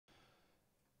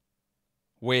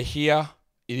We're here.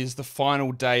 It is the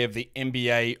final day of the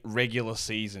NBA regular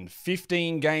season.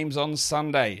 15 games on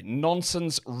Sunday.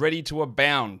 Nonsense ready to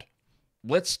abound.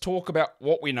 Let's talk about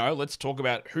what we know. Let's talk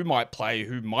about who might play,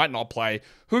 who might not play,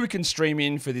 who we can stream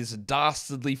in for this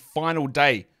dastardly final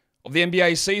day of the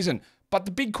NBA season. But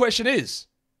the big question is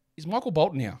Michael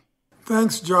Bolton here?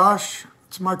 Thanks, Josh.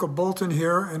 It's Michael Bolton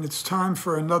here, and it's time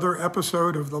for another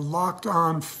episode of the Locked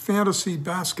On Fantasy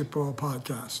Basketball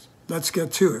Podcast. Let's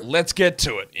get to it. Let's get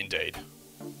to it, indeed.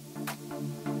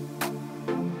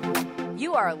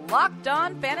 You are Locked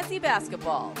On Fantasy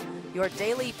Basketball, your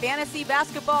daily fantasy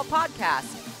basketball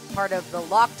podcast, part of the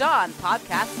Locked On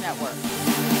Podcast Network.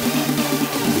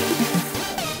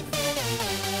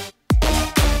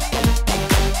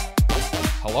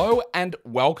 Hello and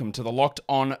welcome to the Locked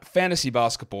On Fantasy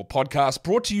Basketball Podcast,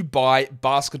 brought to you by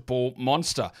Basketball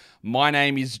Monster. My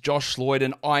name is Josh Lloyd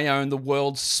and I own the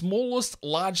world's smallest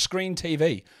large screen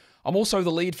TV. I'm also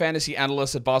the lead fantasy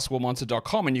analyst at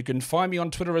basketballmonster.com, and you can find me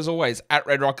on Twitter as always at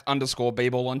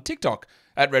redrock_bball, on TikTok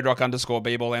at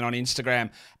redrock_bball, and on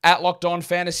Instagram at Locked On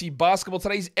Fantasy Basketball.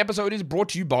 Today's episode is brought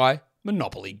to you by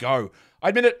Monopoly Go. I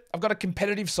admit it, I've got a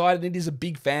competitive side and it is a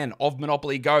big fan of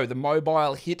Monopoly Go, the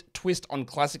mobile hit twist on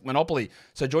classic Monopoly.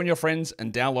 So join your friends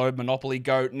and download Monopoly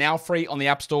Go, now free on the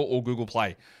App Store or Google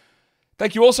Play.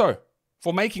 Thank you also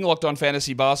for making Locked On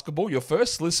Fantasy Basketball your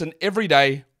first listen every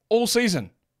day, all season.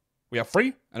 We are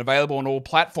free and available on all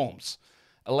platforms.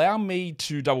 Allow me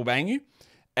to double bang you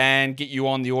and get you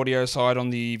on the audio side, on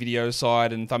the video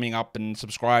side, and thumbing up and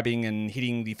subscribing and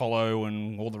hitting the follow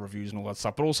and all the reviews and all that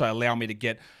stuff. But also allow me to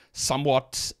get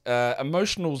somewhat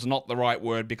emotional is not the right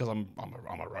word because I'm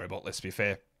a robot, let's be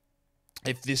fair.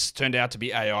 If this turned out to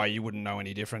be AI, you wouldn't know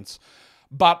any difference.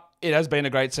 But it has been a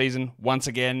great season once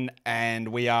again, and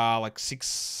we are like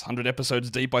 600 episodes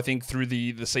deep, I think, through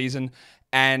the season.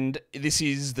 And this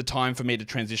is the time for me to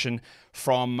transition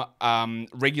from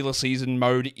regular season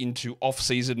mode into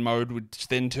off-season mode, which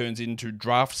then turns into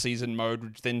draft season mode,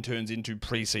 which then turns into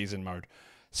preseason mode.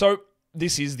 So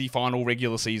this is the final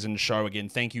regular season show. Again,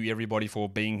 thank you everybody for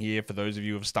being here, for those of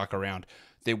you who have stuck around.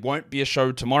 There won't be a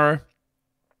show tomorrow,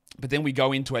 but then we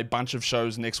go into a bunch of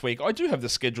shows next week. I do have the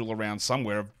schedule around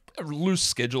somewhere, a loose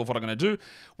schedule of what I'm going to do.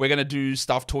 We're going to do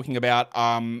stuff talking about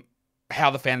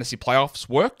how the fantasy playoffs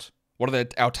worked. What are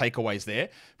our takeaways there?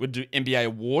 We'll do NBA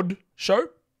award show.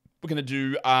 We're going to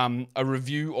do a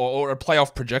review or a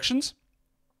playoff projections.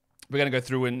 We're going to go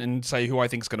through and say who I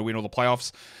think is going to win all the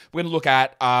playoffs. We're going to look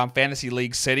at fantasy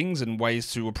league settings and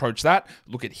ways to approach that.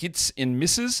 Look at hits and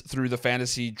misses through the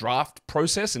fantasy draft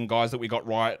process and guys that we got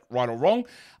right or wrong.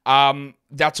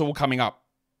 That's all coming up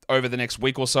over the next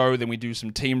week or so. Then we do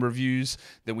some team reviews.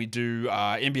 Then we do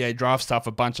NBA draft stuff,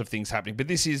 a bunch of things happening. But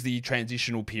this is the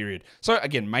transitional period. So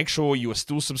again, make sure you are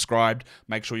still subscribed.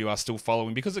 Make sure you are still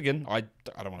following, because again, I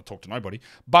don't want to talk to nobody.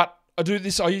 But I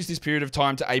use this period of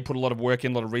time to put a lot of work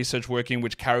in, a lot of research work in,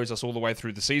 which carries us all the way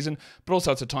through the season. But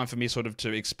also it's a time for me sort of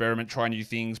to experiment, try new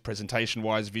things,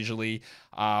 presentation-wise, visually,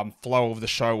 flow of the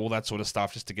show, all that sort of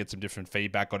stuff, just to get some different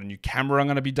feedback. Got a new camera I'm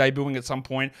going to be debuting at some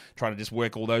point, trying to just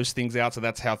work all those things out. So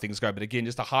that's how things go. But again,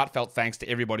 just a heartfelt thanks to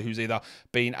everybody who's either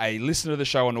been a listener to the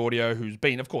show on audio, who's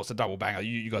been, of course, a double banger.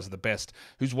 You guys are the best.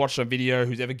 Who's watched a video,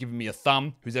 who's ever given me a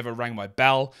thumb, who's ever rang my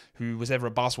bell, who was ever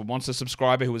a Basketball Monster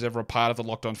subscriber, who was ever a part of the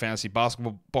Locked On Fantasy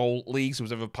Basketball Leagues, who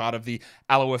was ever part of the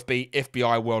LOFB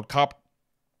FBI World Cup.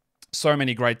 So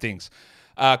many great things.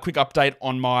 Quick update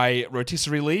on my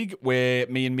rotisserie league, where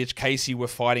me and Mitch Casey were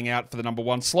fighting out for the number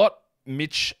one slot.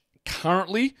 Mitch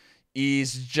currently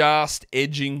is just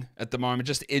edging at the moment,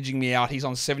 just edging me out. He's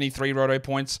on 73 roto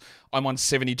points. I'm on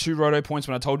 72 roto points.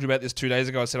 When I told you about this 2 days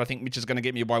ago, I said I think Mitch is going to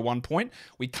get me by 1 point.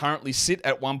 We currently sit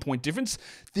at 1 point difference.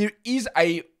 There is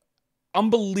a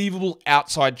unbelievable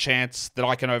outside chance that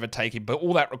I can overtake him, but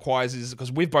all that requires is, because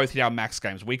we've both hit our max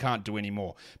games, we can't do any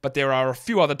more. But there are a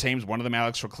few other teams, one of them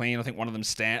Alex Reclean, I think one of them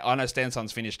Stan, I know Stan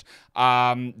Sun's finished,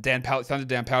 Thunder Dan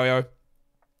Palio,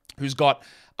 who's got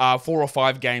 4 or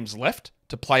 5 games left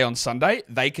to play on Sunday.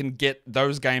 They can get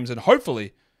those games and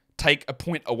hopefully take a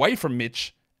point away from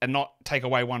Mitch and not take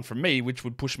away one from me, which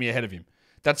would push me ahead of him.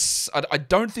 I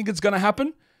don't think it's going to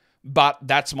happen, but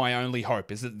that's my only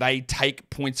hope, is that they take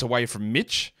points away from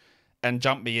Mitch and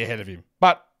jump me ahead of him.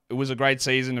 But it was a great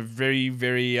season, a very,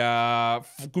 very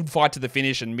good fight to the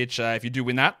finish. And Mitch, if you do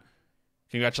win that,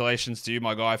 congratulations to you,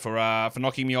 my guy, for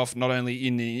knocking me off not only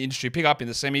in the industry pickup in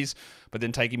the semis, but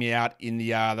then taking me out in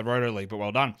the Roto League. But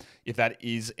well done if that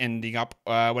is ending up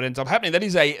what ends up happening. That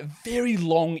is a very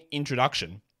long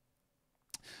introduction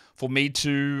for me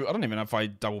to, I don't even know if I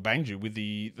double banged you with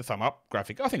the thumb up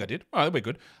graphic. I think I did. All right, we're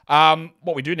good.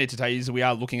 What we do need to tell you is we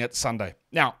are looking at Sunday.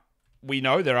 Now, we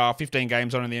know there are 15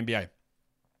 games on in the NBA.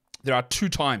 There are 2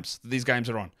 times that these games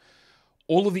are on.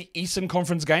 All of the Eastern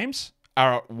Conference games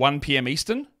are at 1 p.m.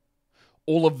 Eastern.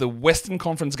 All of the Western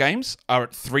Conference games are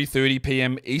at 3:30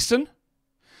 p.m. Eastern,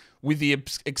 with the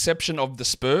exception of the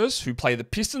Spurs, who play the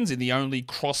Pistons in the only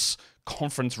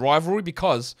cross-conference rivalry,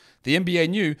 because the NBA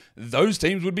knew those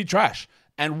teams would be trash.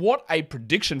 And what a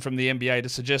prediction from the NBA to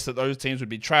suggest that those teams would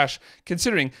be trash,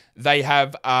 considering they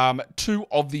have 2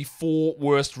 of the 4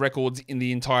 worst records in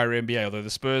the entire NBA, although the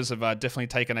Spurs have definitely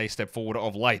taken a step forward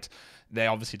of late. That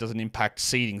obviously doesn't impact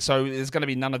seeding. So there's going to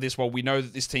be none of this. Well, we know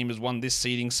that this team has won this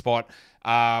seeding spot.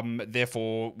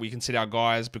 Therefore, we can sit our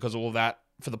guys because all of that,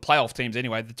 for the playoff teams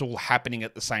anyway, that's all happening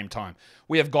at the same time.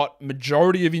 We have got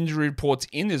majority of injury reports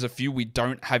in. There's a few we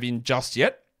don't have in just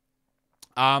yet.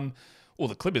 Well,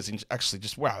 the Clippers actually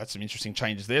just, wow, that's some interesting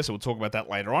changes there. So we'll talk about that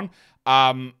later on,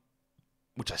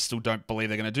 which I still don't believe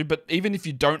they're going to do. But even if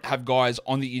you don't have guys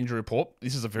on the injury report,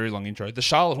 this is a very long intro. The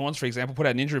Charlotte Hornets, for example, put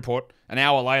out an injury report an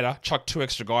hour later, chuck 2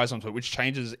 extra guys onto it, which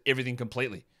changes everything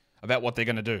completely about what they're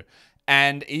going to do.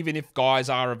 And even if guys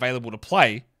are available to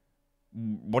play,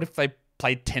 what if they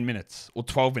play 10 minutes or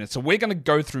 12 minutes? So we're going to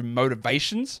go through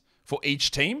motivations for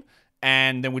each team,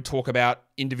 and then we talk about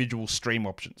individual stream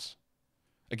options.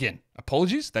 Again,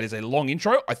 apologies. That is a long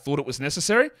intro. I thought it was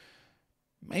necessary.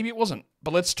 Maybe it wasn't,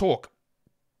 but let's talk.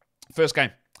 First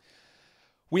game.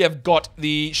 We have got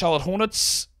the Charlotte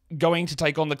Hornets going to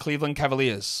take on the Cleveland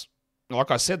Cavaliers.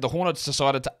 Like I said, the Hornets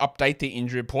decided to update their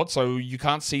injury report, so you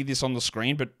can't see this on the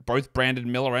screen, but both Brandon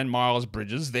Miller and Miles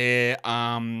Bridges, their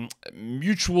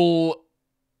mutual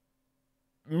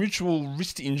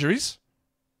wrist injuries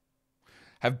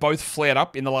have both flared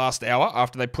up in the last hour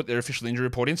after they put their official injury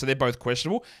report in, so they're both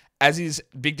questionable, as is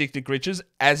Big Dick Nick Richards,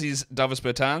 as is Davis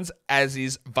Bertans, as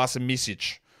is Vasilije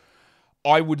Micic.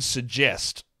 I would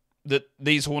suggest that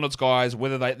these Hornets guys,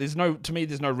 there's no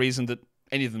reason that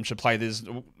any of them should play.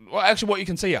 Actually, what you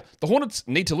can see here, the Hornets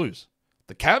need to lose.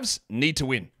 The Cavs need to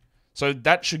win. So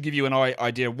that should give you an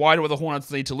idea. Why do the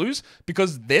Hornets need to lose?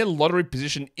 Because their lottery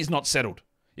position is not settled.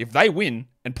 If they win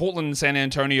and Portland and San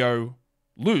Antonio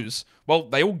lose, well,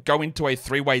 they all go into a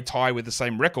 3-way tie with the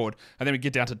same record, and then we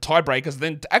get down to tiebreakers.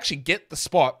 Then to actually get the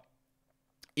spot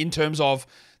in terms of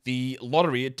the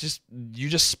lottery, you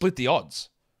just split the odds.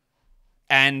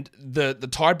 And the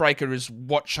tiebreaker is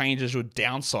what changes your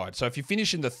downside. So if you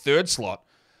finish in the 3rd slot,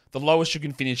 the lowest you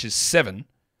can finish is 7.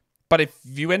 But if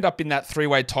you end up in that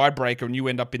 3-way tiebreaker and you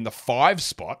end up in the 5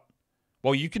 spot,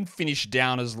 well, you can finish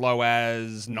down as low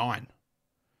as 9.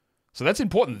 So that's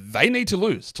important. They need to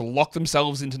lose to lock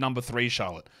themselves into number 3,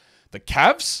 Charlotte. The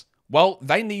Cavs, well,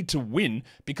 they need to win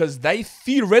because they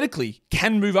theoretically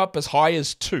can move up as high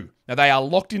as 2. Now, they are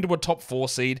locked into a top 4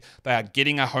 seed. They are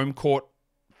getting a home court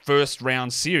first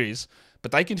round series,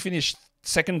 but they can finish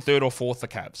 2nd, 3rd, or 4th, the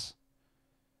Cavs.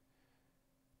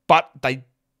 But they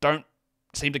don't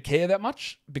seem to care that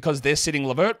much because they're sitting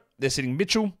LeVert, they're sitting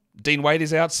Mitchell, Dean Wade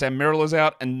is out, Sam Merrill is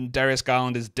out, and Darius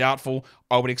Garland is doubtful.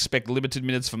 I would expect limited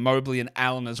minutes for Mobley and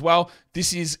Allen as well.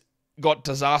 This is got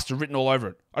disaster written all over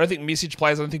it. I don't think Micic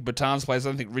plays, I don't think Bertans plays, I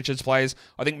don't think Richards plays.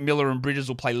 I think Miller and Bridges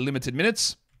will play limited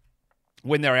minutes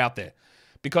when they're out there.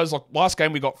 Because like last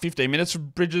game, we got 15 minutes for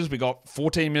Bridges, we got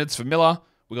 14 minutes for Miller,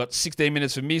 we got 16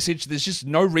 minutes for Micic. There's just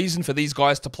no reason for these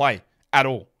guys to play at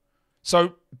all.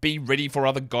 So be ready for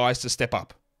other guys to step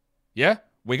up. Yeah?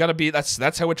 We got to be,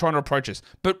 that's how we're trying to approach this.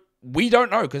 But we don't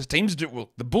know because teams do,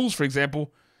 well, the Bulls, for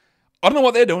example, I don't know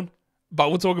what they're doing, but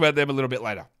we'll talk about them a little bit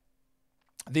later.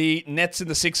 The Nets and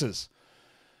the Sixers.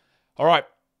 All right.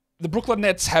 The Brooklyn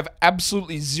Nets have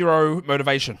absolutely zero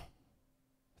motivation.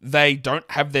 They don't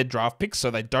have their draft picks, so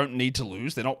they don't need to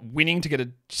lose. They're not winning to get a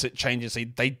change in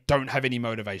seed. They don't have any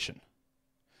motivation.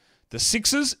 The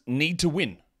Sixers need to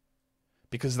win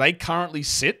because they currently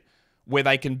sit where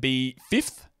they can be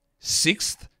 5th,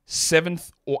 6th,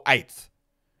 7th, or 8th.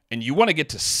 And you want to get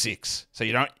to 6, so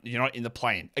you're not in the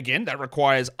play-in. Again, that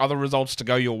requires other results to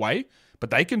go your way, but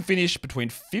they can finish between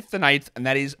 5th and 8th, and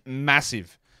that is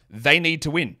massive. They need to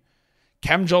win.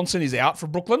 Cam Johnson is out for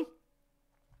Brooklyn.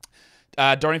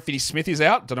 Dorian Finney-Smith is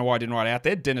out. Don't know why I didn't write it out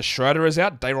there. Dennis Schroeder is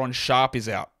out. Day'Ron Sharpe is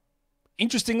out.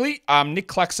 Interestingly, Nick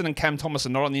Claxton and Cam Thomas are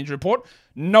not on the injury report.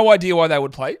 No idea why they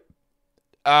would play.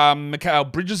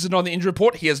 Mikal Bridges is not on the injury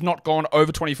report. He has not gone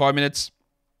over 25 minutes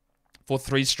for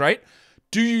 3 straight.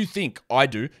 Do you think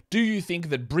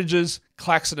that Bridges,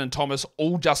 Claxton, and Thomas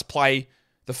all just play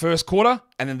the first quarter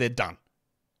and then they're done?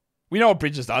 We know what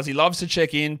Bridges does. He loves to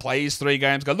check in, plays 3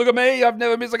 games, go, look at me, I've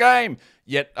never missed a game.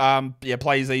 Yet,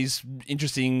 plays these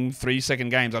interesting 3-second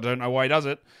games. I don't know why he does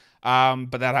it,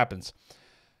 but that happens.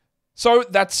 So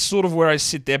that's sort of where I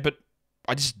sit there, but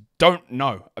I just don't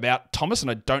know about Thomas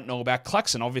and I don't know about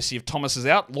Claxton. Obviously, if Thomas is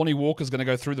out, Lonnie Walker's going to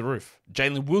go through the roof.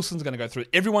 Jalen Wilson's going to go through.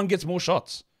 Everyone gets more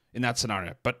shots in that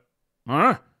scenario. But I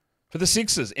don't know. For the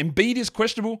Sixers, Embiid is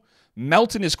questionable.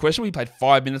 Melton is questionable. He played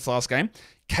 5 minutes last game.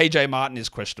 KJ Martin is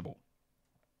questionable.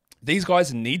 These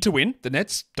guys need to win. The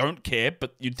Nets don't care,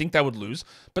 but you'd think they would lose.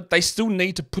 But they still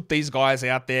need to put these guys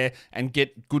out there and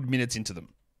get good minutes into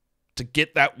them. To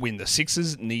get that win, the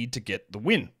Sixers need to get the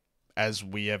win, as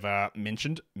we have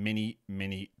mentioned many,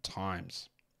 many times.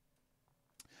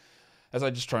 As I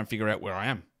just try and figure out where I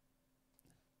am.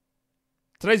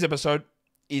 Today's episode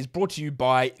is brought to you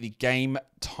by the Game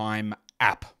Time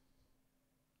app.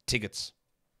 Tickets,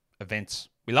 events,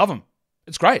 we love them.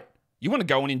 It's great. You want to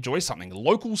go and enjoy something.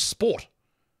 Local sport,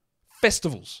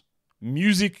 festivals,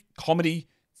 music, comedy,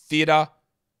 theatre.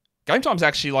 Game Time's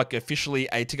actually like officially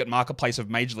a ticket marketplace of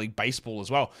Major League Baseball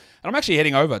as well. And I'm actually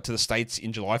heading over to the States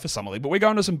in July for Summer League, but we're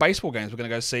going to some baseball games. We're going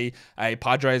to go see a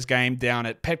Padres game down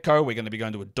at Petco. We're going to be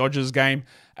going to a Dodgers game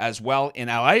as well in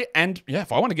LA. And yeah,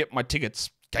 if I want to get my tickets,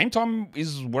 Game Time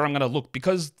is where I'm going to look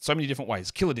because so many different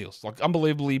ways. Killer deals, like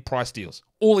unbelievably priced deals.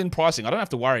 All in pricing. I don't have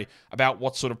to worry about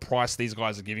what sort of price these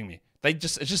guys are giving me.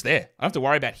 It's just there. I don't have to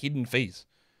worry about hidden fees.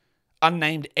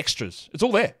 Unnamed extras. It's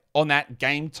all there on that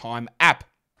Game Time app.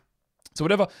 So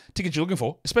whatever tickets you're looking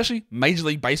for, especially Major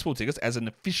League Baseball tickets as an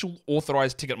official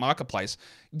authorized ticket marketplace,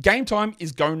 Game Time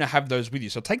is going to have those with you.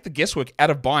 So take the guesswork out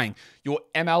of buying your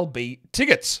MLB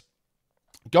tickets.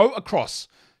 Go across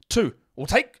to, or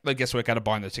take the guesswork out of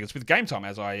buying those tickets with Game Time,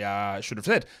 as I should have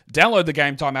said. Download the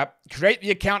Game Time app, create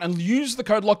the account, and use the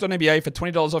code LOCKEDONNBA for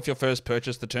 $20 off your first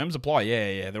purchase. The terms apply.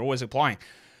 Yeah, they're always applying.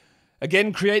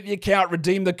 Again, create the account,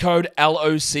 redeem the code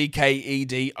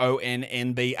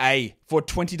LOCKEDONNBA for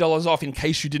 $20 off in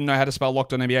case you didn't know how to spell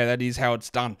Locked On NBA. That is how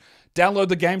it's done. Download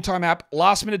the Game Time app.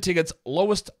 Last minute tickets,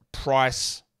 lowest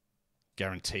price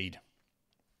guaranteed.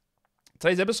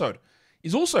 Today's episode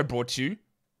is also brought to you,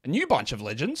 a new bunch of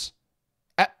legends,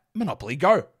 at Monopoly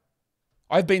Go.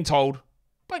 I've been told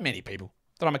by many people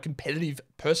that I'm a competitive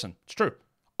person. It's true.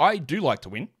 I do like to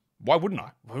win. Why wouldn't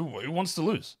I? Who wants to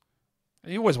lose?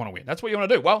 You always want to win. That's what you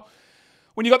want to do. Well,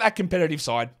 when you got that competitive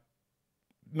side,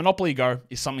 Monopoly Go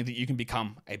is something that you can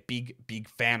become a big, big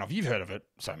fan of. You've heard of it.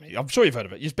 I'm sure you've heard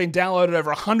of it. It's been downloaded over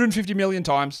 150 million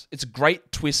times. It's a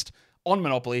great twist on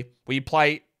Monopoly where you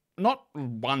play not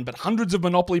one, but hundreds of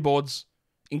Monopoly boards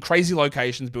in crazy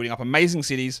locations, building up amazing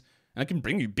cities, and it can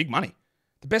bring you big money.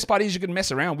 The best part is you can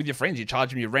mess around with your friends. You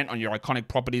charge them your rent on your iconic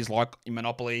properties like in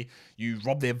Monopoly. You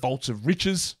rob their vaults of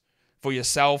riches for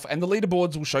yourself, and the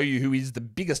leaderboards will show you who is the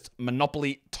biggest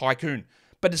Monopoly tycoon.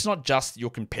 But it's not just your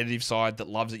competitive side that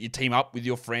loves it. You team up with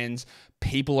your friends,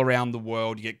 people around the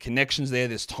world. You get connections there.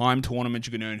 There's time tournaments.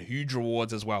 You can earn huge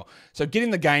rewards as well. So get in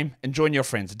the game and join your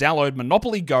friends. Download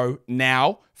Monopoly Go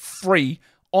now, free,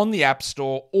 on the App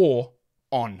Store or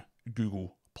on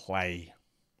Google Play.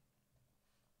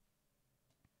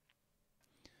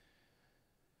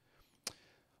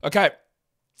 Okay.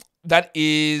 That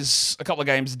is a couple of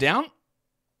games down.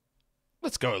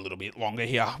 Let's go a little bit longer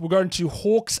here. We're going to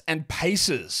Hawks and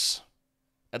Pacers.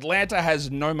 Atlanta has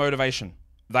no motivation.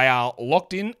 They are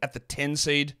locked in at the 10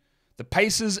 seed. The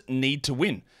Pacers need to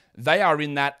win. They are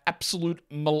in that absolute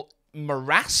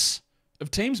morass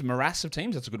of teams. Morass of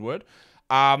teams, that's a good word.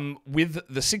 With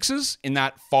the Sixers in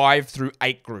that 5 through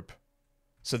 8 group.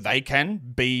 So they can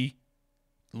be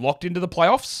locked into the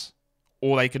playoffs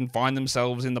or they can find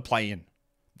themselves in the play-in.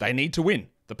 They need to win,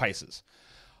 the Pacers.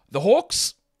 The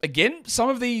Hawks, again, some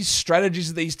of these strategies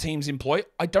that these teams employ,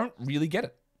 I don't really get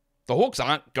it. The Hawks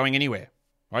aren't going anywhere,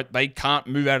 right? They can't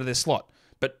move out of their slot.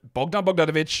 But Bogdan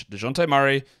Bogdanovic, DeJounte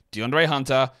Murray, DeAndre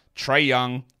Hunter, Trae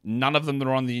Young, none of them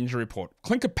are on the injury report.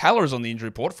 Clint Capella is on the injury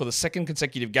report for the second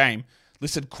consecutive game,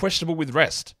 listed questionable with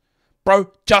rest.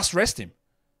 Bro, just rest him.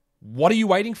 What are you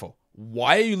waiting for?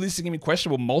 Why are you listing him in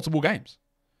questionable multiple games?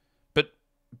 But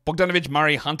Bogdanovic,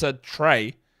 Murray, Hunter,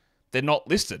 Trae, they're not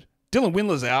listed. Dylan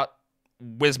Windler's out.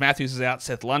 Wes Matthews is out.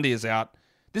 Seth Lundy is out.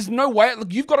 There's no way.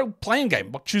 Look, you've got a playing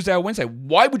game like Tuesday or Wednesday.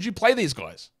 Why would you play these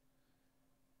guys?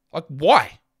 Like,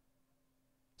 why?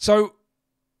 So,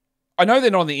 I know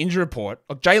they're not on the injury report.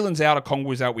 Like, Jalen's out,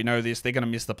 Okongwu's out. We know this. They're going to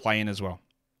miss the play-in as well.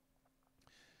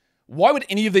 Why would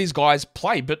any of these guys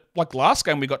play? But like last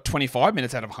game, we got 25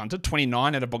 minutes out of Hunter,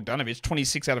 29 out of Bogdanovic,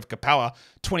 26 out of Capella,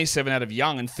 27 out of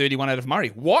Young, and 31 out of Murray.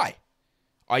 Why?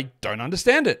 I don't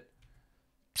understand it.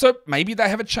 So maybe they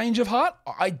have a change of heart?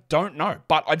 I don't know.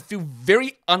 But I'd feel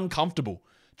very uncomfortable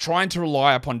trying to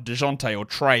rely upon DeJounte or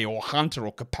Trae or Hunter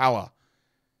or Capella.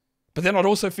 But then I'd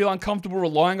also feel uncomfortable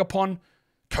relying upon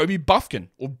Kobe Buffkin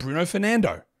or Bruno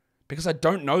Fernando because I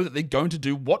don't know that they're going to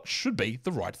do what should be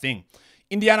the right thing.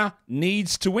 Indiana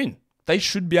needs to win. They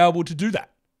should be able to do that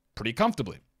pretty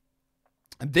comfortably.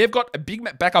 And they've got a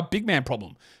backup big man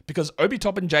problem because Obi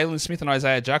Toppin, Jalen Smith, and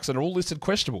Isaiah Jackson are all listed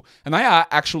questionable. And they are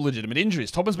actual legitimate injuries.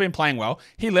 Toppin's been playing well.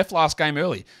 He left last game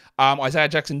early. Isaiah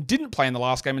Jackson didn't play in the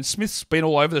last game, and Smith's been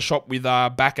all over the shop with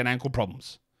back and ankle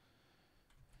problems.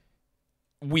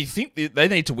 We think they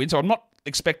need to win, so I'm not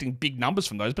expecting big numbers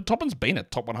from those, but Toppin's been a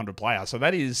top 100 player, so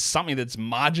that is something that's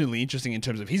marginally interesting in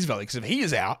terms of his value, because if he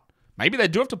is out, maybe they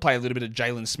do have to play a little bit of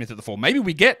Jalen Smith at the 4. Maybe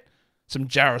we get some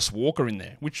Jarris Walker in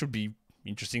there, which would be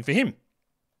interesting for him.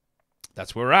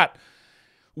 That's where we're at.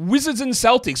 Wizards and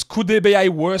Celtics, could there be a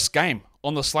worse game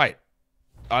on the slate?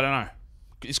 I don't know.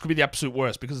 This could be the absolute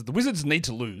worst because the Wizards need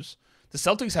to lose. The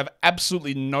Celtics have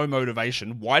absolutely no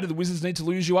motivation. Why do the Wizards need to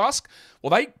lose, you ask?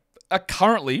 Well, they are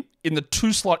currently in the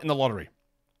 2 slot in the lottery.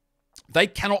 They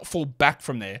cannot fall back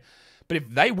from there. But if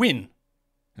they win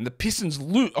and the Pistons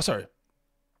lose...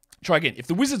 If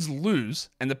the Wizards lose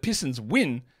and the Pistons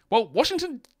win, well,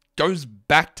 Washington goes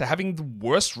back to having the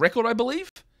worst record, I believe,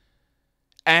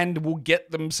 and will get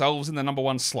themselves in the number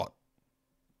 1 slot.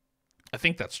 I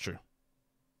think that's true.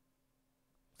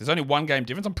 There's only 1 game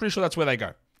difference. I'm pretty sure that's where they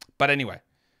go. But anyway,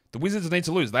 the Wizards need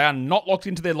to lose. They are not locked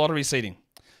into their lottery seeding.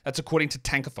 That's according to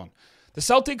Tankathon. The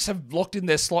Celtics have locked in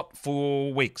their slot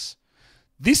for weeks.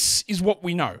 This is what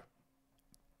we know.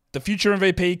 The future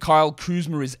MVP, Kyle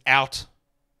Kuzma, is out.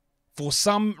 For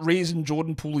some reason,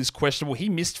 Jordan Poole is questionable. He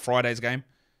missed Friday's game.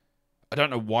 I don't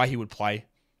know why he would play.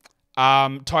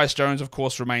 Tyus Jones, of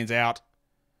course, remains out.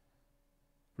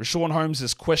 Rashawn Holmes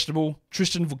is questionable.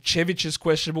 Tristan Vukcevic is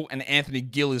questionable. And Anthony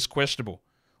Gill is questionable.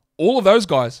 All of those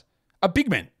guys are big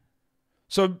men.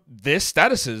 So their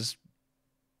statuses,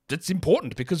 it's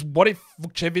important because what if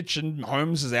Vukcevic and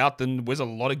Holmes is out, then there's a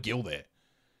lot of Gill there.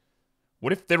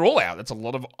 What if they're all out? That's a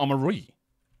lot of Amarui.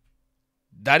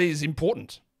 That is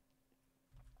important.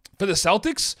 For the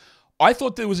Celtics, I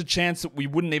thought there was a chance that we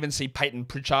wouldn't even see Peyton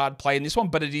Pritchard play in this one,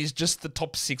 but it is just the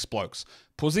top 6 blokes.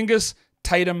 Porzingis,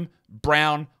 Tatum,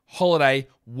 Brown, Holiday,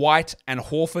 White, and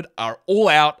Horford are all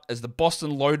out as the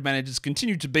Boston load managers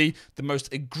continue to be the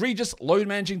most egregious load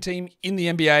managing team in the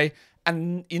NBA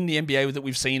and in the NBA that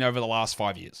we've seen over the last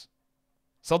 5 years.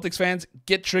 Celtics fans,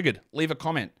 get triggered. Leave a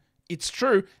comment. It's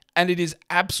true, and it is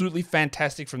absolutely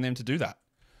fantastic from them to do that.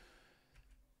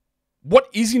 What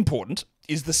is important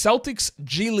is the Celtics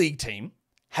G League team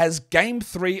has Game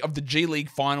 3 of the G League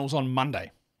Finals on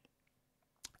Monday.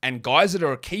 And guys that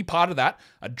are a key part of that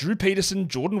are Drew Peterson,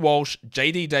 Jordan Walsh,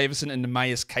 JD Davison, and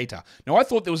Neemias Queta. Now, I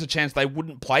thought there was a chance they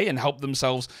wouldn't play and help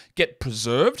themselves get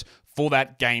preserved for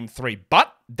that Game 3.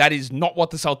 But that is not what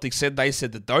the Celtics said. They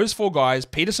said that those 4 guys,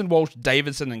 Peterson, Walsh,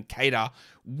 Davison, and Queta,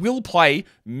 will play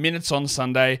minutes on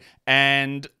Sunday.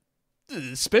 And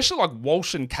especially like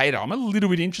Walsh and Queta, I'm a little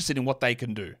bit interested in what they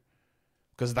can do.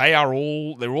 Because they're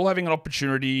all having an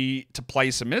opportunity to play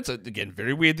some minutes. Again,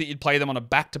 very weird that you'd play them on a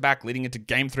back-to-back leading into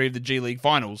Game 3 of the G League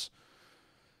Finals.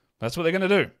 That's what they're going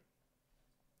to do.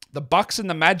 The Bucks and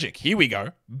the Magic. Here we go.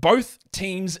 Both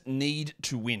teams need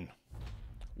to win.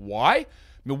 Why?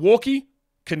 Milwaukee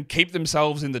can keep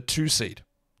themselves in the 2 seed.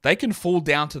 They can fall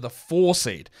down to the 4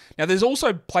 seed. Now, there's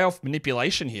also playoff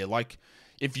manipulation here. Like,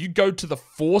 if you go to the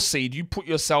 4 seed, you put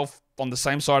yourself on the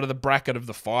same side of the bracket of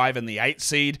the 5 and the 8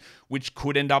 seed, which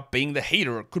could end up being the Heat,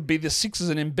 or it could be the Sixers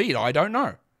and Embiid. I don't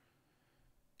know.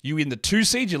 You in the 2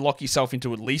 seed, you lock yourself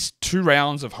into at least 2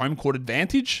 rounds of home court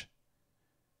advantage.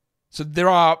 So there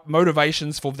are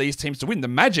motivations for these teams to win. The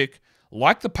Magic,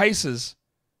 like the Pacers,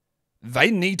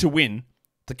 they need to win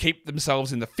to keep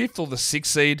themselves in the 5th or the 6th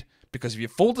seed, because if you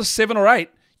fall to 7 or 8,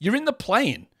 you're in the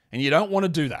play-in, and you don't want to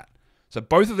do that. So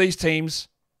both of these teams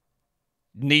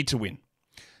need to win.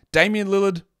 Damian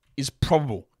Lillard is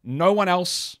probable. No one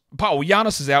else... Well,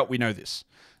 Giannis is out. We know this.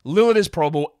 Lillard is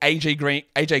probable. AJ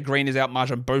Green is out.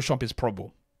 Marjon Beauchamp is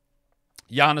probable.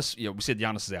 Giannis... Yeah, we said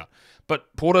Giannis is out.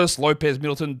 But Portis, Lopez,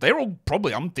 Middleton, they're all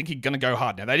probably, I'm thinking, going to go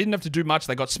hard. Now, they didn't have to do much.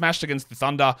 They got smashed against the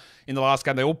Thunder in the last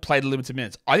game. They all played limited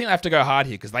minutes. I think they have to go hard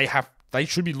here because they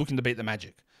should be looking to beat the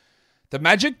Magic. The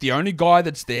Magic, the only guy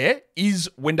that's there is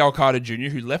Wendell Carter Jr.,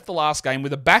 who left the last game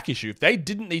with a back issue. If they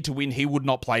didn't need to win, he would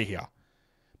not play here.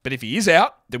 But if he is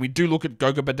out, then we do look at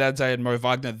Goga Bitadze and Mo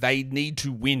Wagner. They need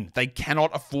to win. They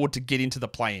cannot afford to get into the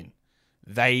play-in.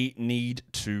 They need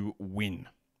to win.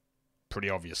 Pretty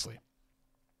obviously.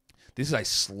 This is a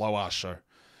slow-ass show.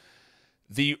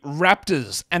 The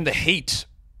Raptors and the Heat.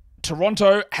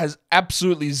 Toronto has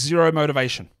absolutely zero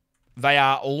motivation. They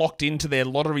are locked into their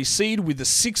lottery seed with the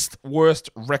 6th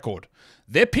worst record.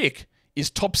 Their pick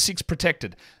is top 6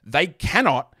 protected. They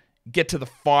cannot get to the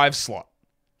 5 slot.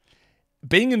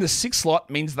 being in the 6th slot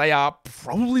means they are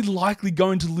probably likely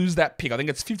going to lose that pick. I think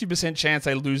it's 50% chance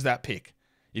they lose that pick.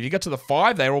 If you get to the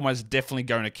 5, they're almost definitely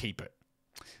going to keep it.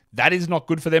 That is not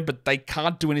good for them, but they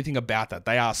can't do anything about that.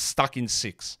 They are stuck in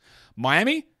 6.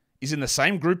 Miami is in the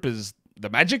same group as the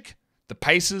Magic, the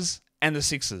Pacers, and the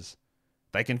Sixers.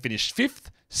 They can finish 5th,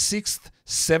 6th,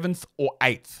 7th, or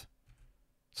 8th.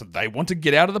 So they want to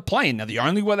get out of the play. Now, the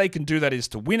only way they can do that is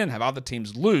to win and have other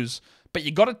teams lose, but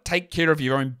you got to take care of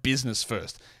your own business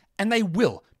first. And they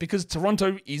will, because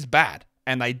Toronto is bad,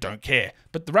 and they don't care.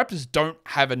 But the Raptors don't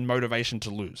have a motivation to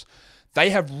lose. They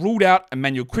have ruled out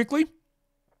Emmanuel Quickley.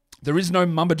 There is no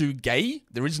Mamadou Gay.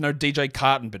 There is no DJ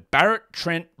Carton, but Barrett,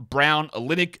 Trent, Brown,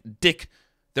 Olynyk, Dick,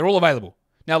 they're all available.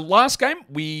 Now, last game,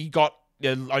 we got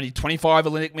only 25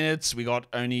 Olynyk minutes. We got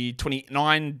only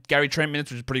 29 Gary Trent minutes,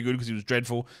 which is pretty good because he was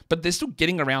dreadful. But they're still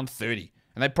getting around 30,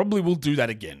 and they probably will do that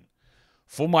again.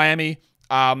 For Miami,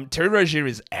 Terry Rozier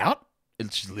is out.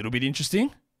 It's a little bit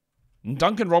interesting.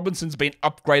 Duncan Robinson's been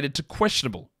upgraded to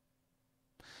questionable.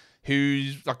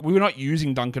 We were not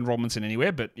using Duncan Robinson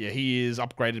anywhere, but yeah, he is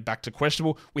upgraded back to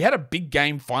questionable. We had a big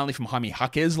game finally from Jaime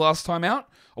Jaquez last time out.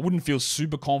 I wouldn't feel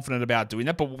super confident about doing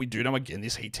that, but what we do know, again,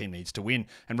 this Heat team needs to win.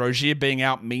 And Rozier being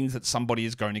out means that somebody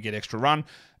is going to get extra run.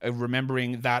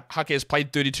 Remembering that Jaquez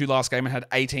played 32 last game and had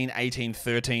 18, 18,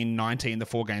 13, 19 the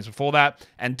 4 games before that.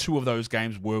 And 2 of those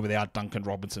games were without Duncan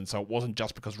Robinson. So it wasn't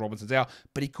just because Robinson's out,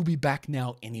 but he could be back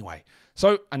now anyway.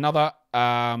 So another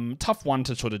tough one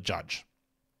to sort of judge.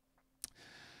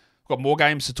 Got more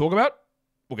games to talk about.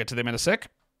 We'll get to them in a sec.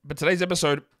 But today's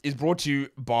episode is brought to you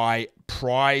by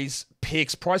Prize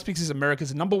Picks. Prize Picks is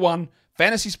America's #1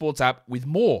 fantasy sports app with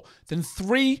more than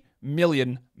 3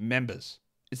 million members.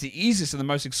 It's the easiest and the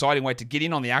most exciting way to get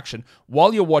in on the action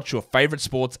while you watch your favorite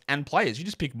sports and players. You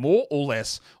just pick more or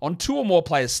less on 2 or more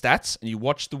players' stats and you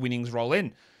watch the winnings roll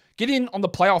in. Get in on the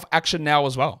playoff action now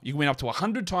as well. You can win up to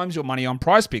 100 times your money on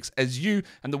Prize Picks as you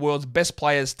and the world's best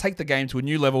players take the game to a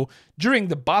new level during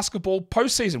the basketball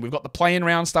postseason. We've got the play-in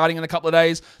round starting in a couple of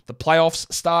days. The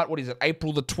playoffs start,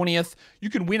 April the 20th.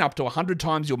 You can win up to 100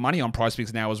 times your money on Prize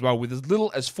Picks now as well with as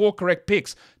little as 4 correct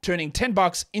picks, turning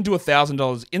 $10 into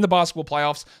 $1,000 in the basketball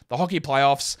playoffs, the hockey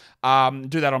playoffs.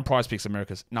 Do that on Prize Picks,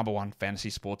 America's #1 fantasy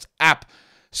sports app.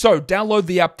 So, download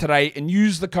the app today and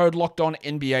use the code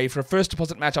LOCKEDONNBA for a first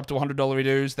deposit match up to $100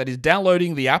 reduce. That is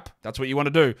downloading the app. That's what you want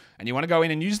to do. And you want to go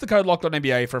in and use the code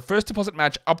LOCKEDONNBA for a first deposit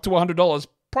match up to $100.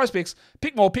 Prize Picks.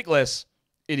 Pick more, pick less.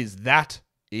 It is that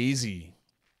easy.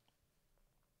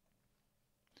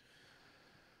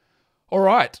 All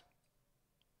right.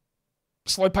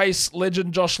 Slow pace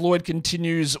legend Josh Lloyd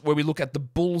continues where we look at the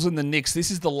Bulls and the Knicks. This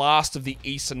is the last of the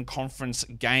Eastern Conference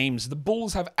games. The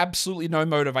Bulls have absolutely no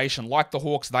motivation. Like the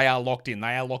Hawks, they are locked in.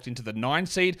 They are locked into the 9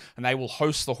 seed and they will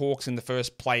host the Hawks in the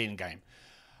first play-in game.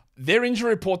 Their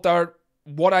injury report, though,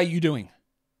 what are you doing?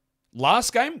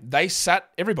 Last game, they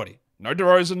sat everybody. No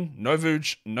DeRozan, no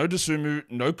Vooch, no Dosunmu,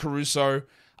 no Caruso.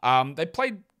 They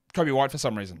played Kobe White for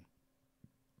some reason.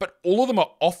 But all of them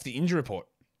are off the injury report.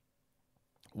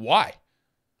 Why?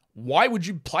 Why would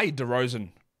you play DeRozan,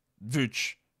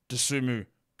 Vooch, Dosunmu,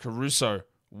 Caruso,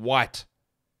 White?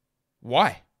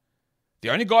 Why? The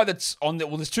only guy that's on the...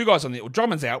 Well, there's 2 guys on the... Well,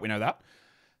 Drummond's out, we know that.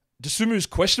 Dosunmu's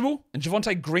questionable, and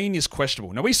Javonte Green is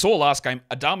questionable. Now, we saw last game,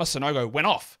 Adama Sanogo went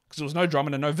off, because there was no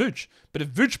Drummond and no Vooch. But if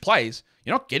Vooch plays,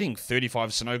 you're not getting 35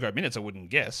 Sanogo minutes, I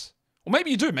wouldn't guess. Or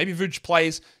maybe you do. Maybe Vooch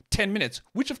plays 10 minutes,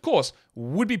 which, of course,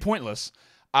 would be pointless.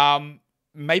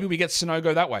 Maybe we get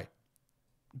Sanogo that way.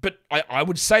 But I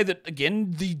would say that,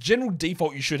 again, the general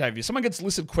default you should have, if someone gets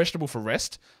listed questionable for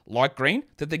rest, like Green,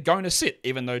 that they're going to sit,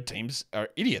 even though teams are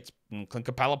idiots. Clint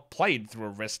Capella played through a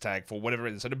rest tag for whatever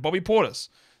it is. So did Bobby Portis.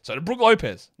 So did Brook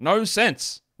Lopez. No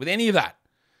sense with any of that.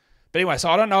 But anyway, so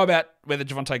I don't know about whether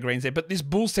Javonte Green's there, but this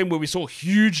Bulls team where we saw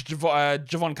huge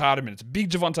Javon Carter minutes, big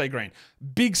Javonte Green,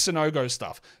 big Sanogo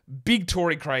stuff, big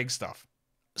Torrey Craig stuff,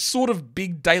 sort of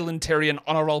big Dalen Terry and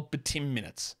Honorable Batim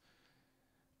minutes.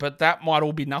 But that might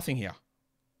all be nothing here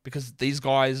because these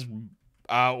guys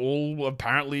are all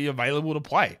apparently available to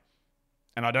play.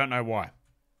 And I don't know why.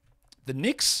 The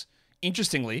Knicks,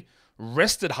 interestingly,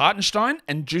 rested Hartenstein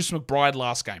and Juice McBride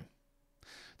last game.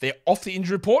 They're off the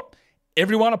injury report.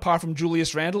 Everyone apart from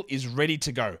Julius Randle is ready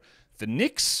to go. The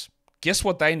Knicks, guess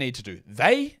what they need to do?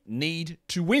 They need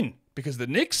to win because the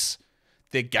Knicks,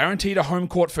 they're guaranteed a home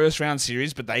court first round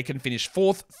series, but they can finish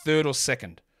 4th, 3rd, or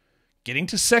 2nd. Getting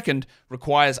to 2nd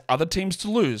requires other teams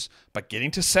to lose, but getting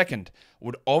to 2nd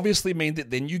would obviously mean that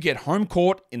then you get home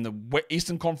court in the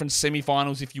Eastern Conference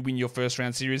semifinals if you win your first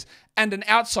round series, and an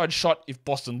outside shot if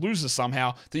Boston loses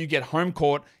somehow, that you get home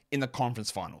court in the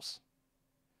conference finals.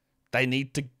 They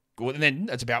need to Well, and then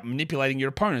it's about manipulating your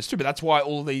opponents too. But that's why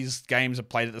all these games are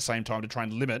played at the same time, to try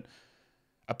and limit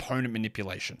opponent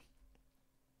manipulation.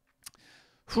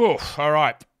 Whew, all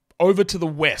right, over to the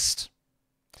West.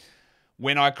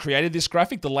 When I created this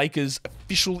graphic, the Lakers'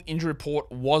 official injury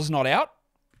report was not out.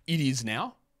 It is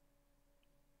now.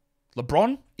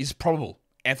 LeBron is probable.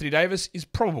 Anthony Davis is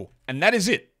probable. And that is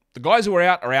it. The guys who are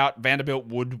out. Vanderbilt,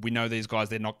 Wood, we know these guys,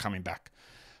 they're not coming back.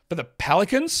 For the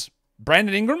Pelicans,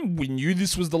 Brandon Ingram, we knew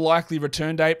this was the likely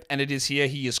return date, and it is here.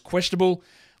 He is questionable.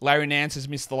 Larry Nance has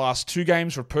missed the last 2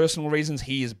 games for personal reasons.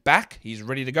 He is back. He's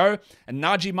ready to go. And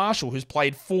Najee Marshall, who's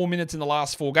played 4 minutes in the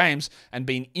last 4 games and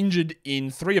been injured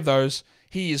in 3 of those,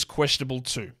 he is questionable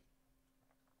too.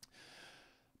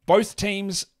 Both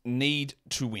teams need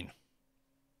to win.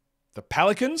 The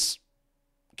Pelicans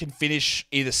can finish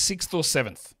either 6th or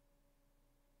 7th.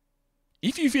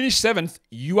 If you finish 7th,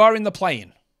 you are in the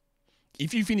play-in.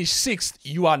 If you finish 6th,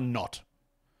 you are not.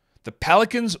 The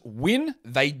Pelicans win,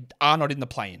 they are not in the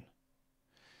play-in.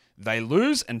 They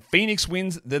lose, and Phoenix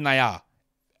wins, then they are.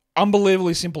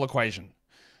 Unbelievably simple equation.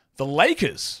 The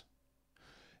Lakers,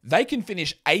 they can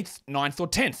finish 8th, 9th, or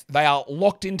 10th. They are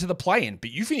locked into the play-in, but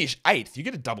you finish 8th, you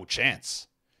get a double chance.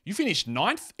 You finish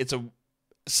 9th, it's a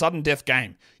sudden death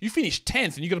game. You finish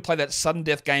 10th, and you've got to play that sudden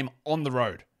death game on the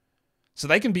road. So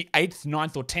they can be 8th,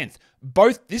 9th, or 10th.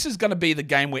 This is going to be the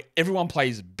game where everyone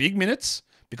plays big minutes,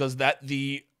 because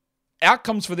the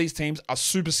outcomes for these teams are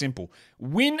super simple.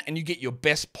 Win and you get your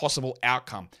best possible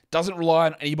outcome. Doesn't rely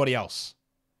on anybody else.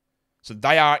 So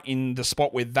they are in the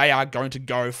spot where they are going to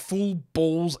go full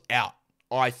balls out,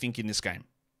 I think, in this game.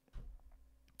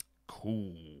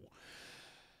 Cool.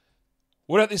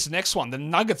 What about this next one? The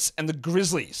Nuggets and the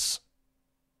Grizzlies.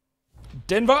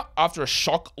 Denver, after a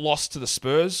shock loss to the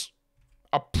Spurs,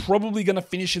 are probably going to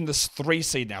finish in this 3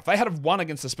 seed now. If they had won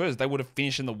against the Spurs, they would have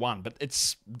finished in the 1. But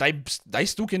they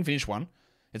still can finish 1.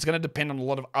 It's going to depend on a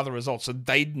lot of other results. So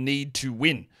they need to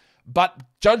win. But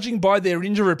judging by their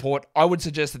injury report, I would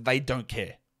suggest that they don't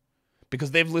care.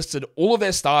 Because they've listed all of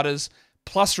their starters,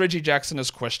 plus Reggie Jackson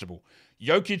as questionable.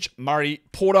 Jokic, Murray,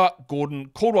 Porter, Gordon,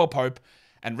 Caldwell Pope,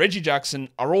 and Reggie Jackson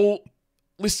are all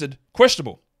listed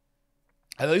questionable.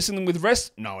 Are they listing them with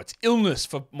rest? No, it's illness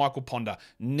for Michael Ponder,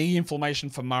 knee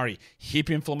inflammation for Murray, hip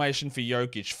inflammation for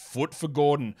Jokic, foot for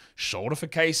Gordon, shoulder for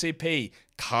KCP,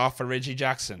 calf for Reggie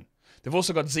Jackson. They've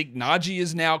also got Zeke Naji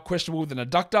is now questionable with an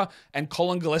adductor, and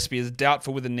Colin Gillespie is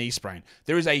doubtful with a knee sprain.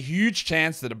 There is a huge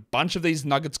chance that a bunch of these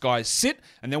Nuggets guys sit,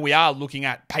 and then we are looking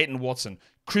at Peyton Watson,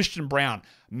 Christian Brown,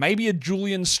 maybe a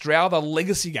Julian Strawther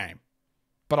legacy game.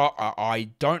 But I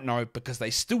don't know, because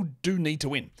they still do need to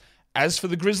win. As for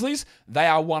the Grizzlies, they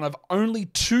are one of only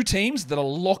 2 teams that are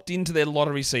locked into their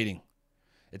lottery seeding.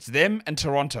 It's them and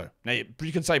Toronto. Now,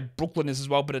 you can say Brooklyn is as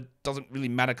well, but it doesn't really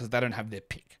matter because they don't have their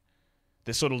pick.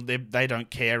 They don't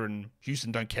care, and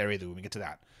Houston don't care either when we get to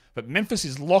that. But Memphis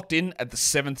is locked in at the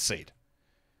 7th seed.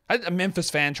 I had a Memphis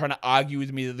fan trying to argue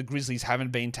with me that the Grizzlies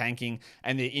haven't been tanking,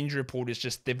 and their injury report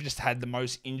is they've just had the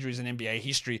most injuries in NBA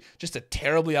history, just a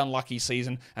terribly unlucky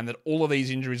season, and that all of these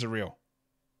injuries are real.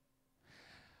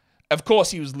 Of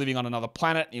course, he was living on another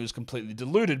planet, and he was completely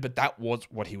deluded, but that was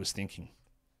what he was thinking.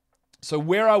 So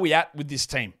where are we at with this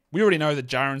team? We already know that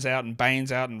Jaren's out, and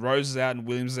Bane's out, and Rose is out, and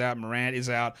Williams is out, Morant is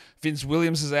out, Vince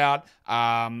Williams is out,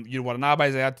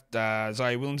 Watanabe's out,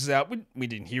 Zion Williams is out. We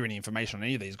didn't hear any information on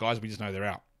any of these guys. We just know they're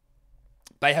out.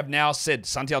 They have now said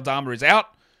Santi Aldama is out,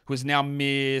 who has now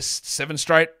missed 7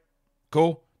 straight.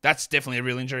 Cool. That's definitely a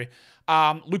real injury.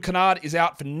 Luke Kennard is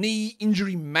out for knee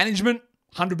injury management.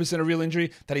 100% a real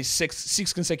injury. That is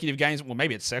 6 consecutive games. Well,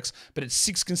 maybe it's 6, but it's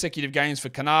 6 consecutive games for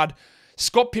Kennard.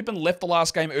 Scott Pippen left the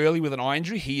last game early with an eye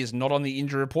injury. He is not on the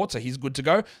injury report, so he's good to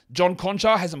go. John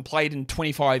Conchar hasn't played in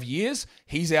 25 years.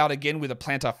 He's out again with a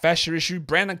plantar fascia issue.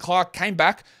 Brandon Clark came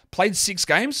back, played 6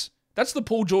 games. That's the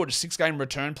Paul George 6-game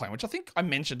return plan, which I think I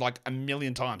mentioned like a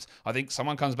million times. I think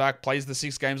someone comes back, plays the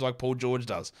 6 games like Paul George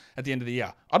does at the end of the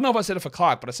year. I don't know if I said it for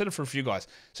Clark, but I said it for a few guys.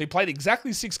 So he played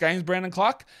exactly 6 games, Brandon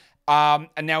Clark, and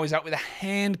now he's out with a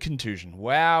hand contusion.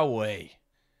 Wowee.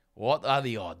 What are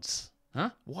the odds?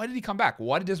 Huh? Why did he come back?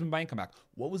 Why did Desmond Bane come back?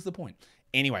 What was the point?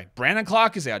 Anyway, Brandon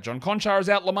Clark is out. John Conchar is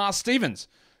out. Lamar Stevens,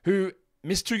 who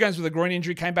missed 2 games with a groin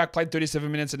injury, came back, played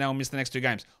 37 minutes, and now missed the next 2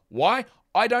 games. Why?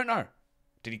 I don't know.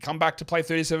 Did he come back to play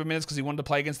 37 minutes because he wanted to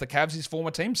play against the Cavs, his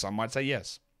former team? Some might say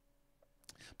yes.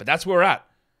 But that's where we're at.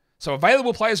 So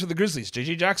available players for the Grizzlies: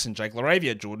 Gigi Jackson, Jake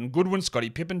LaRavia, Jordan Goodwin,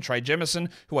 Scottie Pippen, Trey Jemison,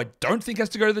 who I don't think has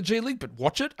to go to the G League, but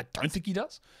watch it. I don't think he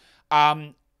does.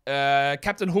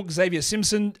 Captain Hook, Xavier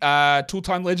Simpson,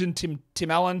 tool-time legend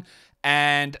Tim Allen,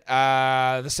 and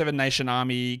the Seven Nation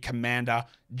Army commander,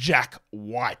 Jack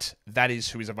White. That is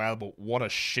who is available. What a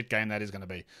shit game that is going to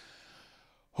be.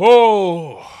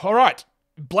 Oh, all right.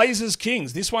 Blazers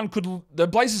Kings. This one the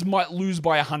Blazers might lose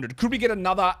by 100. Could we get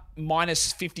another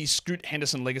minus 50 Scoot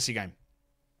Henderson legacy game?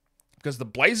 Because the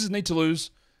Blazers need to lose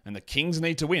and the Kings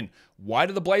need to win. Why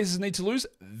do the Blazers need to lose?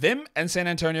 Them and San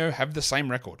Antonio have the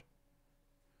same record.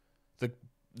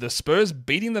 The Spurs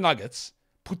beating the Nuggets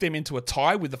put them into a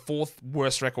tie with the fourth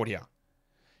worst record here.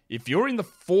 If you're in the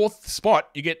fourth spot,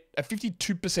 you get a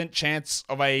 52% chance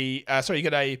of if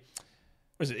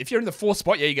you're in the fourth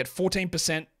spot, you get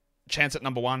 14% chance at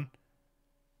number one.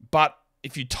 But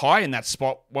if you tie in that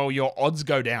spot, well, your odds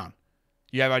go down.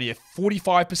 You have only a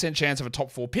 45% chance of a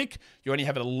top 4 pick. You only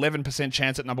have an 11%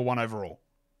 chance at number 1 overall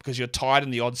because you're tied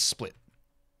and the odds split.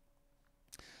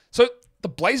 So the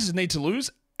Blazers need to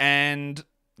lose, and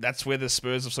that's where the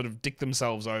Spurs have sort of dicked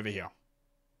themselves over here.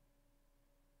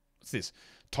 What's this?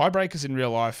 Tiebreakers in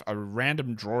real life are a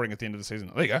random drawing at the end of the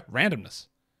season. There you go. Randomness.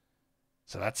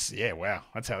 So that's, wow.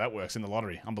 That's how that works in the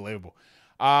lottery. Unbelievable.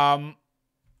 The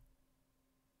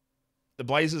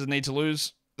Blazers need to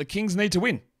lose. The Kings need to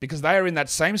win because they are in that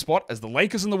same spot as the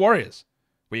Lakers and the Warriors,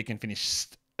 where you can finish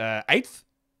 8th,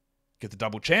 get the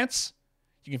double chance.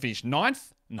 You can finish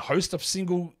 9th and host a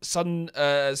single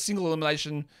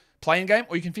elimination playing game,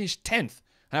 or you can finish 10th and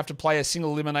have to play a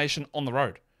single elimination on the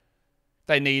road.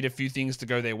 They need a few things to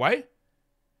go their way,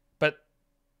 but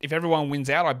if everyone wins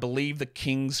out, I believe the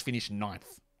Kings finish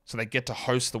 9th, so they get to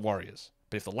host the Warriors.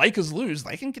 But if the Lakers lose,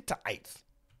 they can get to 8th.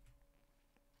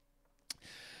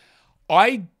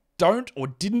 I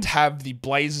didn't have the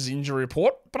Blazers injury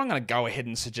report, but I'm going to go ahead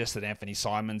and suggest that Anthony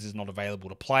Simons is not available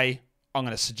to play. I'm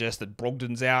going to suggest that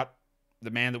Brogdon's out,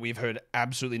 the man that we've heard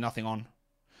absolutely nothing on.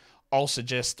 I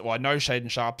know Shaden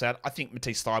Sharp's out. I think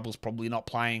Matisse Thybulle's probably not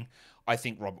playing. I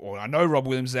know Rob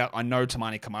Williams is out. I know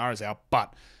Tamani Kamara's out,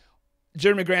 but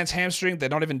Jeremy Grant's hamstring, they're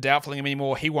not even doubtfuling him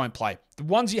anymore. He won't play. The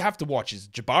ones you have to watch is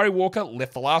Jabari Walker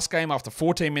left the last game after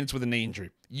 14 minutes with a knee injury.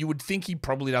 You would think he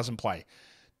probably doesn't play.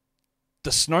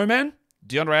 The Snowman,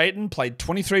 DeAndre Ayton, played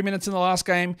 23 minutes in the last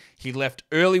game. He left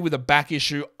early with a back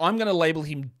issue. I'm going to label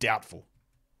him doubtful.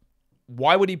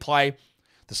 Why would he play?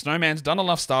 The Snowman's done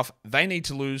enough stuff. They need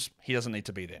to lose. He doesn't need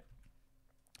to be there.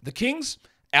 The Kings,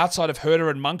 outside of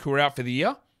Herter and Monk, who are out for the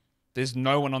year, there's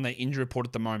no one on their injury report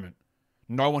at the moment.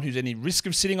 No one who's any risk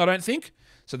of sitting, I don't think.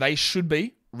 So they should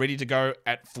be ready to go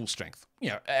at full strength.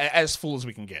 As full as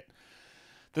we can get.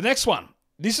 The next one.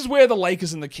 This is where the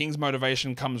Lakers and the Kings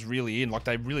motivation comes really in. Like,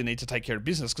 they really need to take care of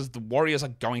business because the Warriors are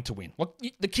going to win. Look,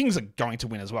 the Kings are going to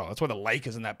win as well. That's why the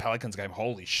Lakers in that Pelicans game,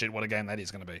 holy shit, what a game that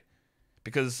is going to be.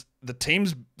 Because the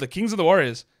Kings and the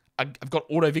Warriors have got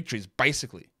auto victories,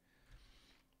 basically.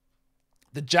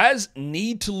 The Jazz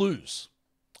need to lose.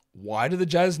 Why do the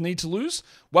Jazz need to lose?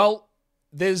 Well,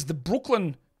 there's the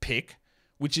Brooklyn pick,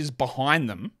 which is behind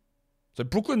them. So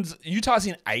Utah's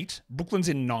in 8, Brooklyn's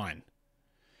in 9.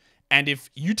 And if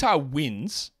Utah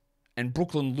wins and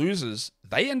Brooklyn loses,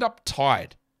 they end up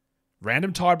tied.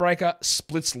 Random tiebreaker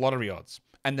splits lottery odds.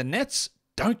 And the Nets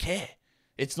don't care.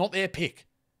 It's not their pick.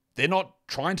 They're not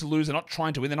trying to lose. They're not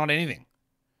trying to win. They're not anything.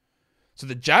 So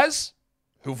the Jazz,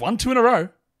 who've won 2 in a row,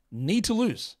 need to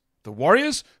lose. The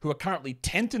Warriors, who are currently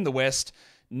 10th in the West,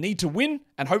 need to win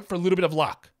and hope for a little bit of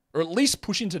luck. Or at least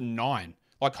push into 9.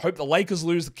 Like, hope the Lakers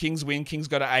lose, the Kings win, Kings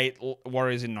go to 8,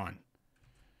 Warriors in 9.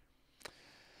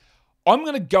 I'm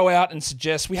going to go out and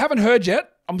suggest, we haven't heard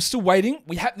yet, I'm still waiting.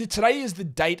 Today is the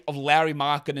date of Lauri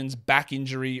Markkanen's back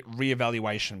injury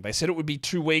reevaluation. They said it would be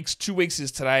 2 weeks. 2 weeks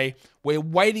is today. We're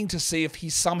waiting to see if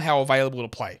he's somehow available to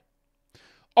play.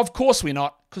 Of course we're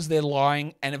not, because they're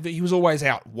lying, and he was always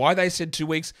out. Why they said 2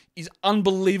 weeks is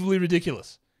unbelievably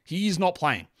ridiculous. He is not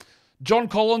playing. John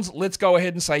Collins, let's go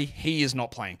ahead and say he is not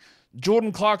playing.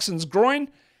 Jordan Clarkson's groin,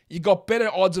 you got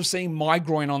better odds of seeing my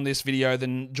groin on this video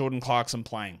than Jordan Clarkson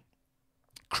playing.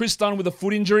 Chris Dunn with a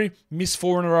foot injury, missed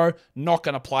 4 in a row, not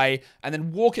going to play. And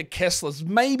then Walker Kessler's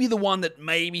maybe the one that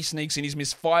maybe sneaks in. He's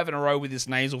missed 5 in a row with his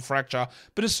nasal fracture.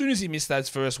 But as soon as he missed those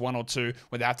first 1 or 2,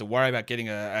 where they have to worry about getting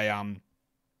a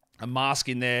mask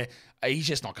in there, he's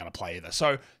just not going to play either.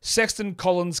 So Sexton,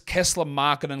 Collins, Kessler,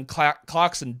 Markkanen,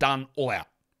 Clarkson, Dunn, all out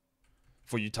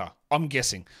for Utah. I'm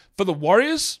guessing. For the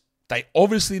Warriors, they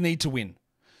obviously need to win.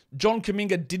 John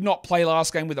Kuminga did not play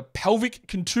last game with a pelvic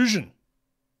contusion.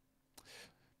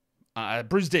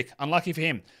 Bruised dick, unlucky for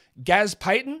him. Gaz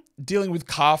Payton dealing with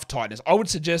calf tightness. I would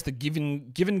suggest that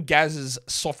given Gaz's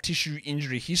soft tissue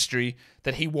injury history,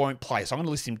 that he won't play. So I'm going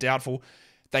to list him doubtful.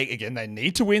 They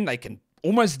need to win. They can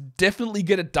almost definitely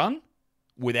get it done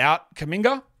without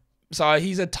Kuminga. So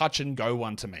he's a touch and go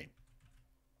one to me.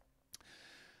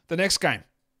 The next game.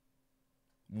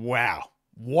 Wow.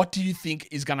 What do you think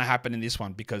is going to happen in this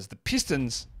one? Because the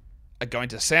Pistons are going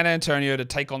to San Antonio to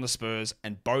take on the Spurs,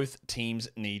 and both teams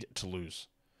need to lose.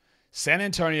 San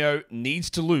Antonio needs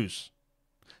to lose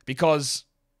because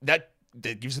that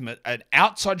gives them an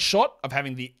outside shot of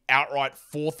having the outright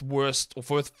fourth worst or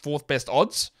fourth best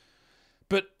odds.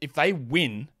 But if they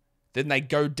win, then they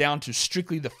go down to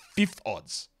strictly the fifth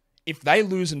odds. If they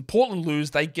lose and Portland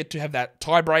lose, they get to have that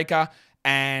tiebreaker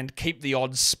and keep the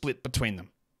odds split between them.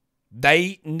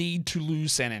 They need to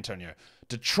lose San Antonio.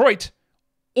 Detroit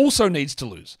also needs to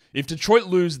lose. If Detroit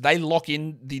lose, they lock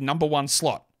in the number 1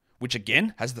 slot, which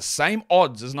again has the same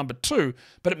odds as number 2,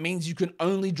 but it means you can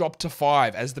only drop to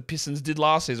 5, as the Pistons did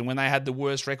last season when they had the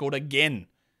worst record again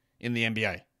in the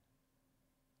NBA.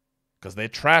 Because they're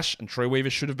trash and Troy Weaver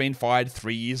should have been fired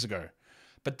 3 years ago.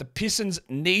 But the Pistons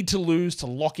need to lose to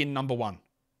lock in number 1.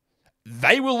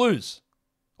 They will lose.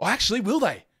 Or actually, will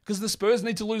they? Because the Spurs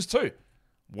need to lose too.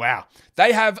 Wow.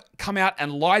 They have come out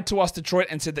and lied to us, Detroit,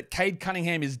 and said that Cade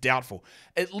Cunningham is doubtful.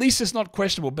 At least it's not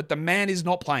questionable, but the man is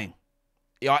not playing.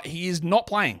 He is not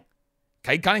playing.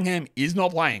 Cade Cunningham is not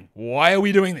playing. Why are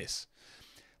we doing this?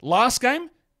 Last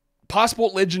game,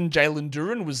 Passport legend Jalen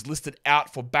Duren was listed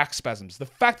out for back spasms. The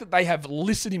fact that they have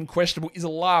listed him questionable is a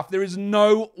laugh. There is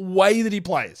no way that he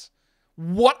plays.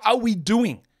 What are we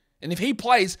doing? And if he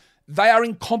plays, they are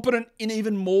incompetent in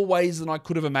even more ways than I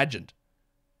could have imagined.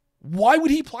 Why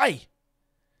would he play?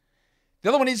 The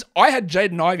other one is, I had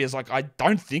Jaden Ivey as I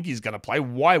don't think he's going to play.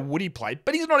 Why would he play?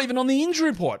 But he's not even on the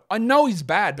injury report. I know he's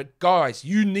bad, but guys,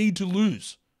 you need to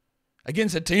lose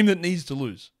against a team that needs to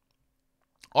lose.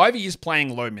 Ivy is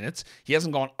playing low minutes. He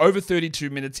hasn't gone over 32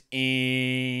 minutes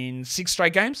in 6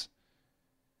 straight games,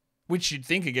 which you'd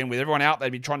think, again, with everyone out,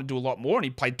 they'd be trying to do a lot more, and he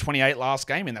played 28 last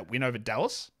game in that win over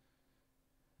Dallas.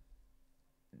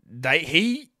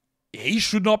 He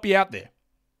should not be out there.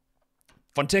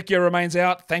 Fontecchio remains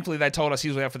out. Thankfully, they told us he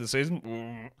was out for the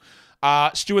season.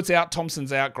 Stewart's out.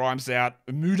 Thompson's out. Grimes out.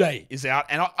 Umude is out.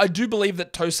 And I do believe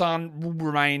that Tosan will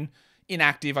remain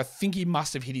inactive. I think he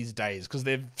must have hit his days because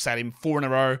they've sat him 4 in a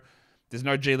row. There's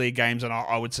no G League games, and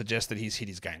I would suggest that he's hit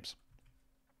his games.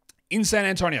 In San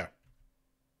Antonio,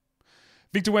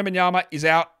 Victor Wembanyama is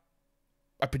out.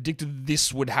 I predicted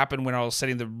this would happen when I was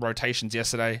setting the rotations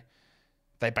yesterday.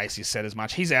 They basically said as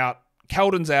much. He's out.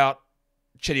 Keldon's out.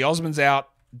 Chetty Osman's out.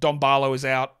 Don Barlow is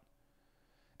out.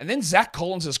 And then Zach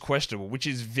Collins is questionable, which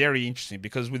is very interesting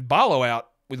because with Barlow out,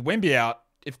 with Wemby out,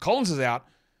 if Collins is out,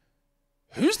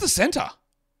 who's the center?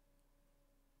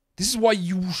 This is why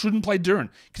you shouldn't play Duren,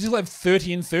 because he'll have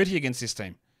 30 and 30 against this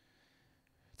team.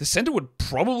 The center would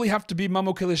probably have to be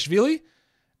Mamukelishvili.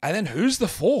 And then who's the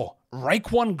 4?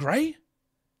 Raekwon Gray?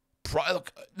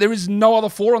 Look, there is no other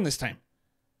 4 on this team.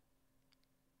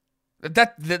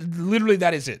 Literally,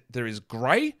 that is it. There is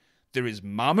Gray. There is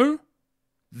Mamu.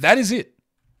 That is it.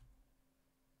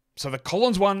 So the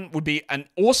Collins one would be an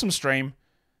awesome stream,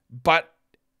 but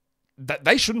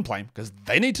they shouldn't play him because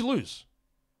they need to lose.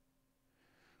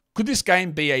 Could this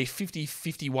game be a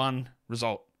 50-51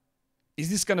 result?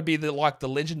 Is this going to be the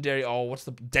legendary,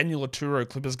 Daniel Arturo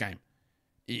Clippers game?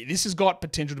 This has got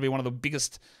potential to be one of the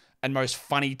biggest and most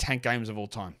funny tank games of all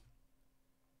time.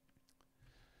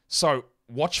 So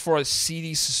watch for a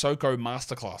Sidi Sissoko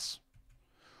masterclass.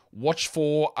 Watch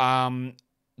for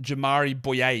Jamari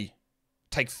Boye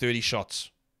take 30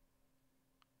 shots.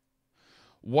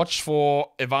 Watch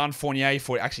for Evan Fournier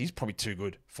actually, he's probably too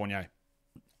good, Fournier.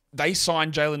 They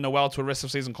signed Jalen Noel to a rest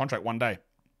of season contract one day.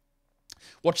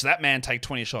 Watch that man take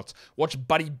 20 shots. Watch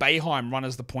Buddy Boeheim run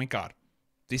as the point guard.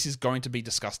 This is going to be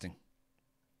disgusting.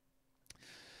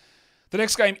 The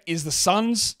next game is the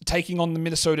Suns taking on the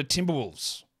Minnesota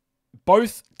Timberwolves.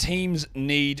 Both teams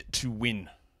need to win.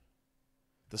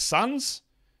 The Suns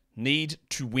need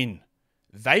to win.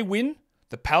 They win.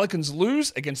 The Pelicans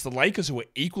lose against the Lakers, who are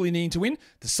equally needing to win.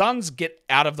 The Suns get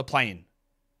out of the play-in.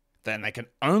 Then they can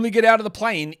only get out of the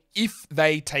play-in if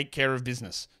they take care of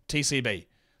business. TCB.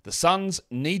 The Suns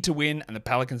need to win and the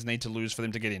Pelicans need to lose for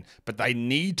them to get in. But they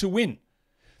need to win.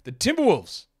 The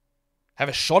Timberwolves have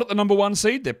a shot at the number 1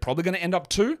 seed. They're probably going to end up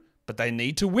 2, but they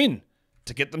need to win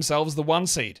to get themselves the 1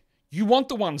 seed. You want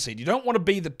the 1 seed. You don't want to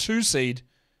be the 2 seed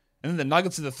and then the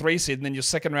Nuggets are the 3 seed and then your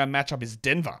second round matchup is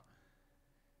Denver.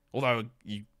 Although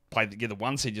you get the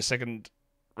 1 seed, your second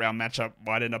round matchup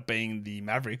might end up being the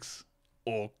Mavericks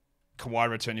or Kawhi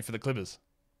returning for the Clippers.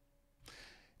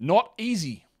 Not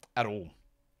easy at all.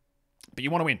 But you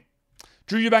want to win.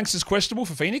 Drew Eubanks is questionable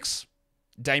for Phoenix.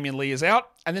 Damian Lee is out.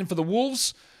 And then for the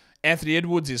Wolves, Anthony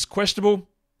Edwards is questionable.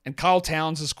 And Carl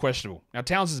Towns is questionable. Now,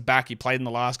 Towns is back. He played in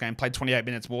the last game, played 28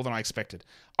 minutes more than I expected.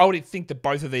 I would think that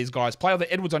both of these guys play. Although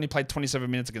Edwards only played 27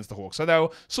 minutes against the Hawks. So they were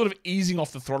sort of easing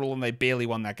off the throttle and they barely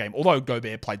won that game. Although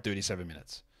Gobert played 37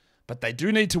 minutes. But they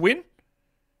do need to win.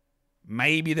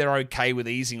 Maybe they're okay with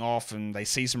easing off and they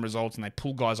see some results and they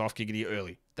pull guys off giggity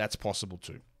early. That's possible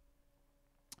too.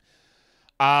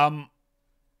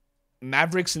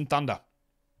 Mavericks and Thunder.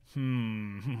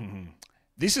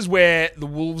 This is where the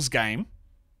Wolves game,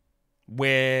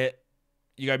 where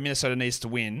you go Minnesota needs to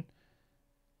win,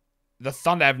 the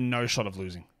Thunder have no shot of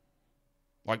losing.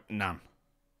 Like, none.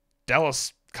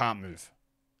 Dallas can't move.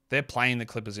 They're playing the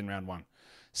Clippers in round one.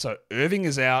 So Irving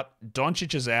is out.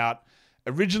 Doncic is out.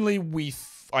 Originally,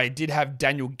 I did have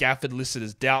Daniel Gafford listed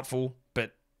as doubtful,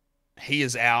 but he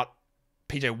is out.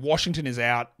 PJ Washington is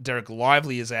out. Derek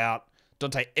Lively is out.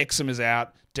 Dante Exum is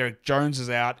out. Derek Jones is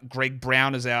out. Greg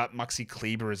Brown is out. Maxi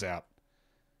Kleber is out.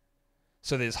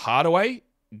 So there's Hardaway,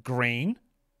 Green,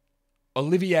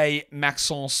 Olivier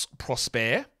Maxence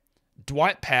Prosper,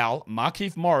 Dwight Powell,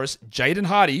 Markieff Morris, Jaden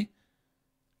Hardy,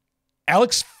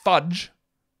 Alex Fudge,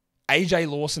 AJ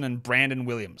Lawson, and Brandon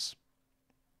Williams.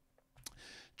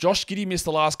 Josh Giddey missed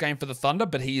the last game for the Thunder,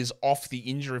 but he is off the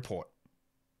injury report.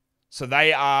 So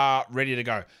they are ready to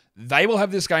go. They will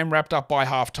have this game wrapped up by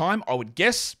halftime, I would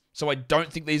guess. So I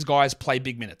don't think these guys play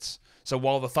big minutes. So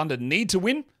while the Thunder need to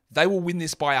win, they will win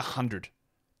this by 100.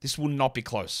 This will not be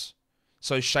close.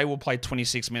 So Shea will play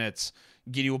 26 minutes.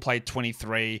 Giddey will play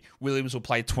 23. Williams will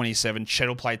play 27. Chet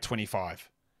will play 25.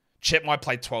 Chet might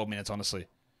play 12 minutes, honestly.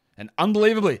 And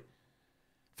unbelievably,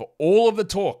 for all of the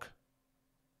talk,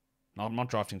 no, I'm not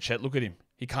drafting Chet. Look at him.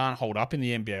 He can't hold up in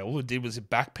the NBA. All he did was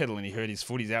backpedal and he hurt his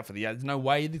foot. He's out for the year. There's no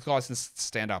way this guy can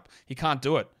stand up. He can't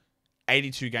do it.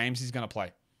 82 games he's going to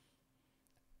play.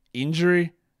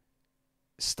 Injury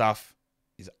stuff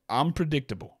is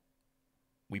unpredictable.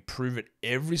 We prove it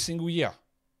every single year.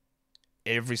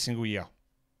 Every single year.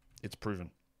 It's proven.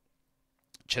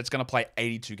 Chet's going to play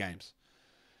 82 games.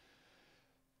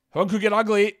 One could get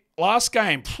ugly. Last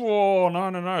game. Oh,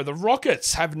 no. The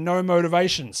Rockets have no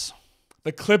motivations.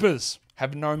 The Clippers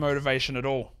have no motivation at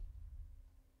all.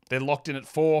 They're locked in at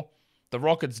 4. The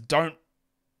Rockets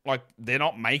they're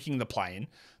not making the play-in.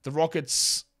 The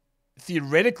Rockets,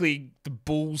 theoretically, the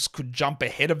Bulls could jump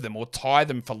ahead of them or tie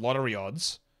them for lottery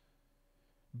odds.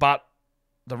 But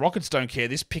the Rockets don't care.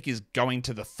 This pick is going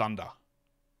to the Thunder.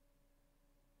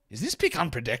 Is this pick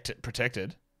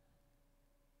protected?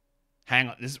 Hang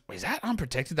on. Is that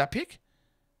unprotected, that pick?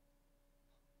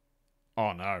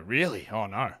 Oh, no. Really? Oh,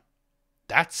 no.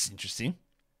 That's interesting.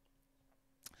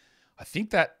 I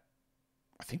think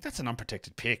that's an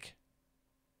unprotected pick.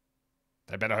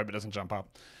 They better hope it doesn't jump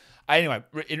up. Anyway,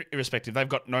 irrespective, they've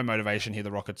got no motivation here,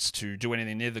 the Rockets, to do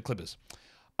anything near the Clippers.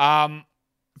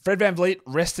 Fred VanVleet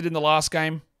rested in the last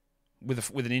game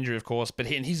with an injury, of course, but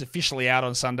he's officially out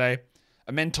on Sunday.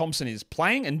 Amen Thompson is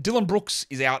playing, and Dylan Brooks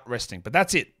is out resting, but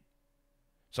that's it.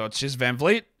 So it's just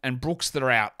VanVleet and Brooks that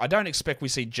are out. I don't expect we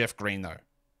see Jeff Green, though,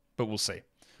 but we'll see.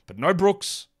 But no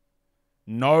Brooks,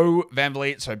 no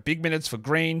VanVleet, so big minutes for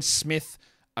Green, Smith,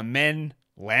 Amen,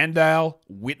 Landale,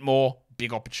 Whitmore,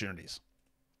 big opportunities.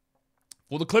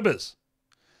 For the Clippers,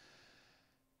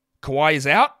 Kawhi is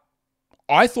out.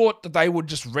 I thought that they would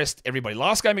just rest everybody.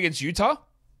 Last game against Utah,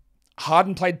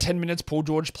 Harden played 10 minutes, Paul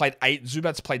George played 8,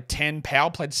 Zubats played 10,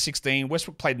 Powell played 16,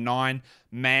 Westbrook played 9,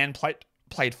 Mann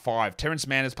played 5. Terrence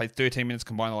Mann has played 13 minutes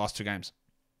combined the last 2 games.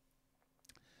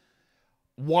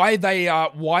 Why they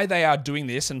are doing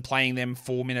this and playing them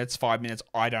 4 minutes, 5 minutes,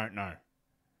 I don't know.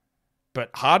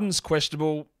 But Harden's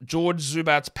questionable. George,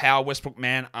 Zubats, Powell, Westbrook,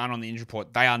 Mann aren't on the injury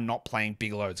report. They are not playing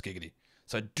big loads, giggity.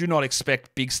 So do not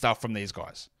expect big stuff from these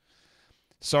guys.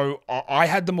 So I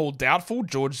had them all doubtful.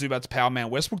 George, Zubats, Powell, Mann,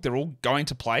 Westbrook, they're all going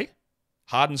to play.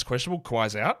 Harden's questionable.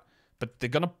 Kawhi's out. But they're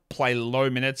going to play low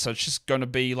minutes, so it's just going to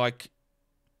be like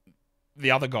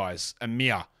the other guys.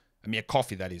 Amir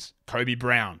Coffey, that is. Kobe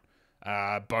Brown.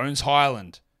 Bones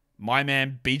Highland. My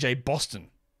man, BJ Boston.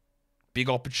 Big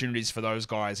opportunities for those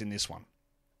guys in this one.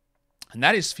 And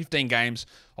that is 15 games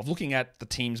of looking at the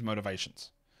team's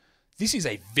motivations. This is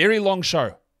a very long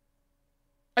show.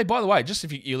 Hey, by the way, just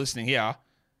if you're listening here,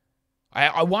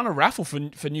 I won a raffle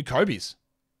for new Kobe's.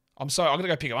 I'm going to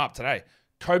go pick them up today.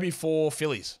 Kobe 4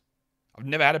 Phillies. I've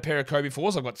never had a pair of Kobe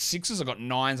 4s. I've got 6s, I've got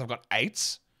 9s, I've got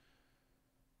 8s.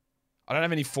 I don't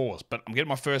have any 4s, but I'm getting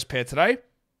my first pair today.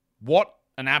 What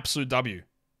an absolute W.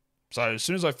 So as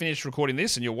soon as I finish recording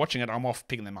this and you're watching it, I'm off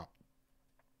picking them up.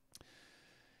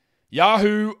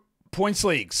 Yahoo Points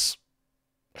Leagues.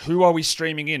 Who are we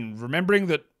streaming in? Remembering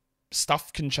that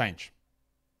stuff can change.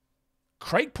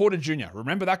 Craig Porter Jr.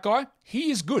 Remember that guy?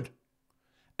 He is good.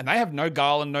 And they have no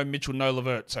Garland, no Mitchell, no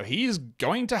Levert. So he is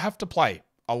going to have to play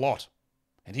a lot.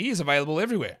 And he is available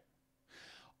everywhere.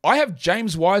 I have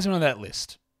James Wiseman on that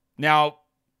list. Now,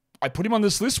 I put him on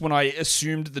this list when I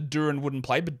assumed that Duran wouldn't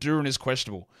play, but Duran is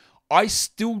questionable. I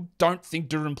still don't think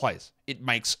Duran plays. It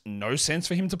makes no sense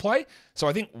for him to play. So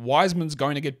I think Wiseman's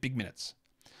going to get big minutes.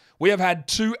 We have had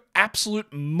two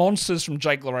absolute monsters from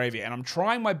Jake LaRavia, and I'm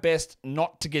trying my best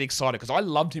not to get excited because I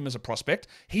loved him as a prospect.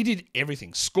 He did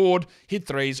everything. Scored, hit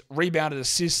threes, rebounded,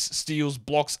 assists, steals,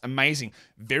 blocks, amazing.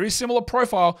 Very similar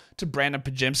profile to Brandon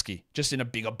Pajemski, just in a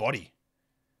bigger body.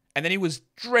 And then he was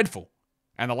dreadful.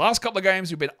 And the last couple of games,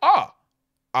 you've been,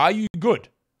 are you good?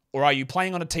 Or are you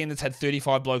playing on a team that's had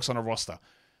 35 blokes on a roster?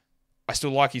 I still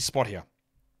like his spot here.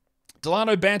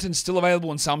 Delano Banton's still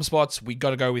available in some spots. We got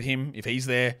to go with him if he's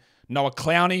there. Noah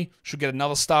Clowney should get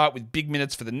another start with big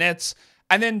minutes for the Nets.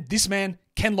 And then this man,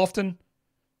 Ken Lofton,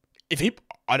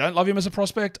 I don't love him as a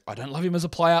prospect. I don't love him as a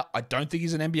player. I don't think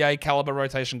he's an NBA caliber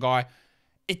rotation guy.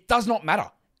 It does not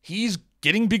matter. He's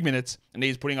getting big minutes and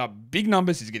he's putting up big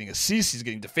numbers. He's getting assists. He's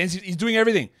getting defensive. He's doing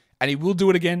everything. And he will do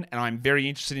it again. And I'm very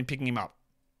interested in picking him up.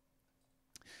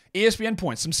 ESPN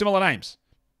points, some similar names.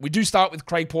 We do start with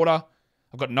Craig Porter.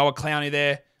 I've got Noah Clowney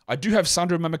there. I do have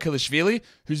Sandro Mamakilishvili,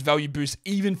 whose value boosts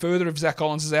even further if Zach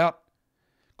Collins is out.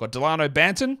 Got Delano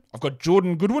Banton. I've got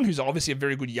Jordan Goodwin, who's obviously a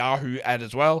very good Yahoo ad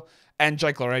as well. And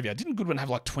Jake LaRavia. Didn't Goodwin have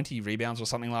like 20 rebounds or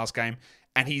something last game?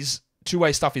 And his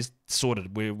two-way stuff is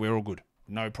sorted. We're all good.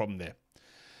 No problem there.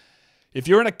 If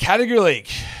you're in a category league,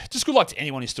 just good luck to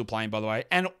anyone who's still playing, by the way,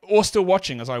 and or still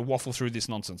watching as I waffle through this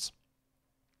nonsense.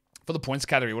 For the points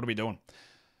category, what are we doing?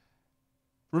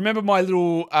 Remember my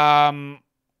little,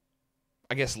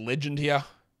 legend here?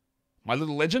 My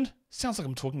little legend? Sounds like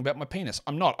I'm talking about my penis.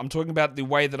 I'm not. I'm talking about the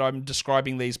way that I'm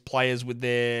describing these players with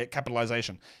their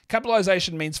capitalization.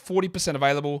 Capitalization means 40%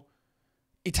 available.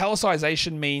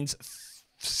 Italicization means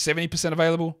 70%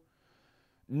 available.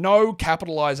 No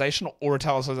capitalization or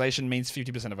italicization means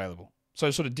 50% available. So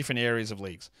sort of different areas of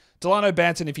leagues. Delano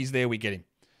Banton, if he's there, we get him.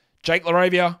 Jake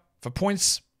LaRavia for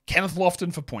points. Kenneth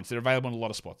Lofton for points. They're available in a lot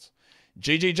of spots.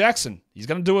 GG Jackson, he's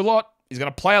going to do a lot. He's going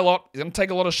to play a lot. He's going to take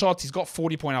a lot of shots. He's got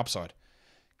 40-point upside.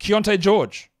 Keontae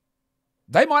George,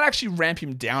 they might actually ramp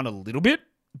him down a little bit,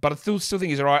 but I still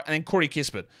think he's all right. And then Corey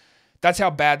Kispert. That's how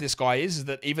bad this guy is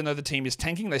that even though the team is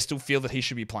tanking, they still feel that he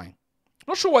should be playing.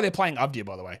 Not sure why they're playing Avdia,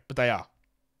 by the way, but they are.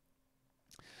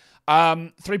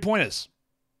 3-pointers.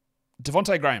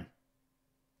 Devontae Graham.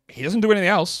 He doesn't do anything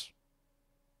else.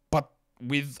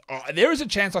 With there is a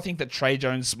chance I think that Trey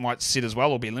Jones might sit as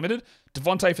well or be limited.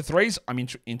 Devontae for threes, I'm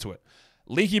into it.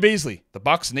 Leaky Beasley, the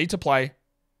Bucks need to play.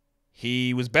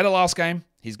 He was better last game.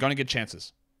 He's going to get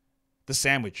chances. The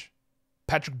sandwich,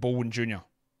 Patrick Baldwin Jr.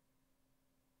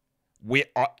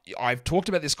 I've talked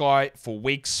about this guy for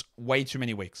weeks, way too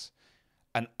many weeks.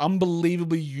 An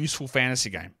unbelievably useful fantasy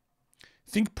game.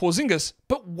 Think Porzingis,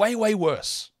 but way, way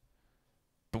worse.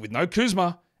 But with no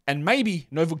Kuzma, and maybe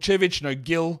no Vukcevic, no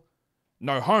Gill,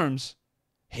 no Holmes,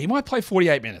 he might play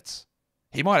 48 minutes.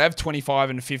 He might have 25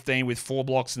 and 15 with 4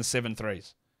 blocks and 7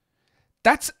 threes.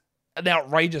 That's an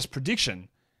outrageous prediction,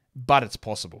 but it's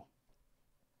possible.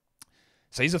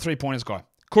 So he's a 3-pointers guy.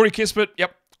 Corey Kispert,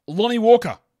 yep. Lonnie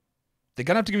Walker. They're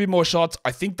going to have to give him more shots.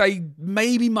 I think they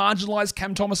maybe marginalize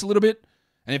Cam Thomas a little bit.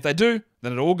 And if they do,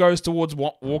 then it all goes towards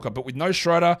Walker. But with no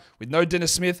Schroeder, with no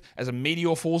Dennis Smith, as a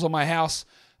meteor falls on my house,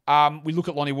 we look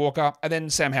at Lonnie Walker. And then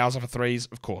Sam Hauser for threes,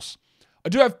 of course. I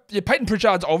do have Peyton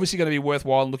Pritchard's obviously going to be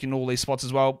worthwhile looking at all these spots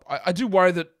as well. I do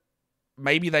worry that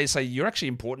maybe they say you're actually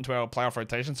important to our playoff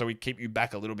rotation, so we keep you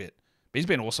back a little bit. But he's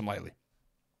been awesome lately.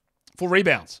 For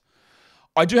rebounds,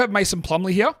 I do have Mason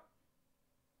Plumlee here.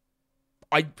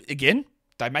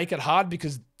 They make it hard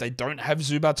because they don't have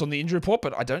Zubats on the injury report,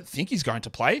 but I don't think he's going to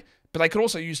play. But they could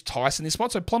also use Tice in this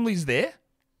spot, so Plumlee's there.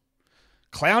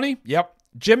 Clowney, yep.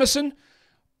 Jemison,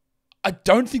 I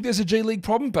don't think there's a G League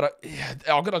problem, but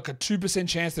I've got like a 2%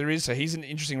 chance there is, so he's an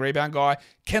interesting rebound guy.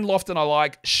 Ken Lofton I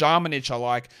like. Sharmanich I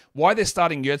like. Why they're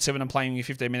starting Yurtseven and playing in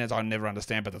 15 minutes, I never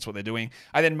understand, but that's what they're doing.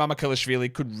 And then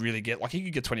Mamakilishvili could really he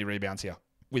could get 20 rebounds here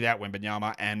without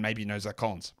Wembanyama and maybe no Zach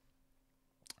Collins.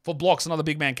 For blocks, another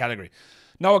big man category.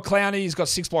 Noah Clowney, he's got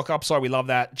 6 block upside. We love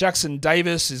that. Jackson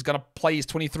Davis is going to play his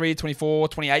 23, 24,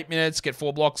 28 minutes, get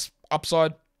 4 blocks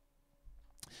upside.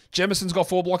 Jemison's got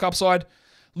 4 block upside.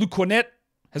 Luke Cornett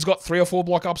has got 3 or 4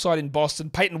 block upside in Boston.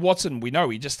 Peyton Watson, we know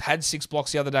he just had 6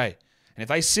 blocks the other day. And if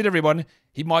they sit everyone,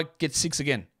 he might get 6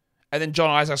 again. And then John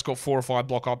Isaac's got 4 or 5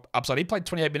 block upside. He played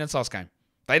 28 minutes last game.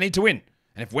 They need to win.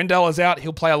 And if Wendell is out,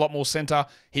 he'll play a lot more center.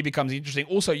 He becomes interesting.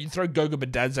 Also, you throw Goga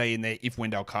Badadze in there if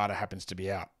Wendell Carter happens to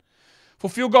be out. For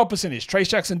field goal percentage, Trace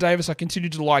Jackson-Davis, I continue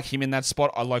to like him in that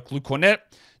spot. I like Luke Cornett.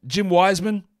 Jim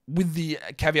Wiseman, with the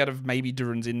caveat of maybe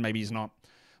Duran's in, maybe he's not.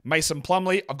 Mason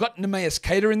Plumlee. I've got Nemeas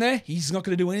Cater in there. He's not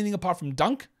going to do anything apart from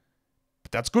dunk,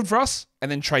 but that's good for us. And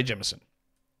then Trey Jemison.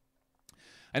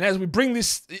 And as we bring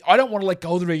this, I don't want to let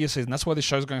go of the regular season. That's why this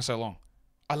show's going so long.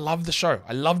 I love the show.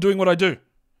 I love doing what I do.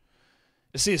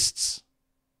 Assists.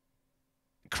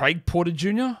 Craig Porter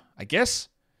Jr., I guess.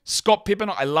 Scott Pippen,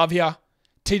 I love here.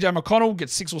 TJ McConnell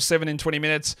gets 6 or 7 in 20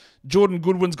 minutes. Jordan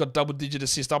Goodwin's got double-digit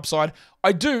assist upside.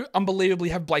 I do unbelievably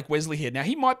have Blake Wesley here. Now,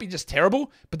 he might be just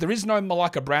terrible, but there is no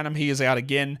Malaka Branham. He is out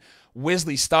again.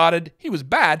 Wesley started. He was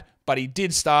bad, but he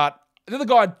did start. The other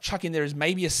guy I'd chuck in there is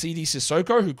maybe a CD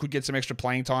Sissoko, who could get some extra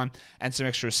playing time and some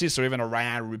extra assists, or even a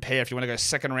Ryan Repair if you want to go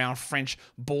second-round French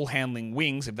ball-handling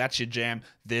wings. If that's your jam,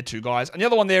 they're two guys. And the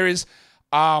other one there is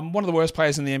one of the worst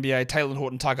players in the NBA, Taylor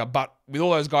Horton-Tucker. But with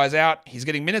all those guys out, he's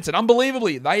getting minutes. And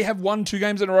unbelievably, they have won 2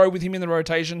 games in a row with him in the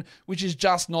rotation, which is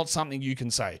just not something you can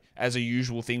say as a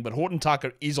usual thing. But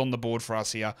Horton-Tucker is on the board for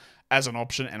us here as an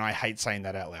option, and I hate saying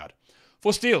that out loud.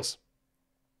 For steals,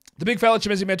 the big fella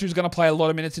Chimezie Metu is going to play a lot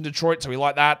of minutes in Detroit, so we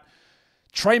like that.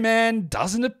 Trey Mann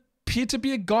doesn't appear to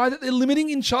be a guy that they're limiting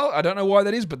in Charlotte. I don't know why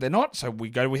that is, but they're not, so we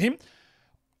go with him.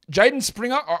 Jaden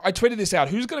Springer, I tweeted this out.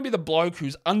 Who's going to be the bloke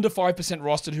who's under 5%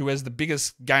 rostered who has the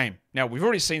biggest game? Now, we've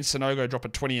already seen Sonogo drop a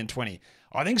 20 and 20.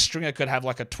 I think Stringer could have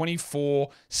like a 24,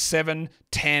 7,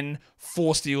 10,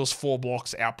 4 steals, 4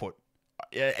 blocks output.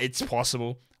 It's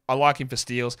possible. I like him for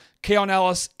steals. Keon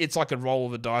Ellis, it's like a roll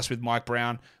of the dice with Mike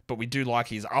Brown, but we do like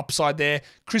his upside there.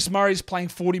 Chris Murray's playing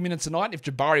 40 minutes a night. If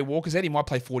Jabari Walker's out, he might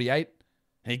play 48.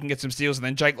 And he can get some steals. And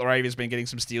then Jake LaRavia's been getting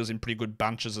some steals in pretty good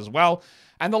bunches as well.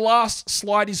 And the last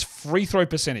slide is free throw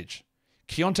percentage.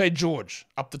 Keontae George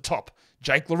up the top.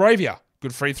 Jake LaRavia,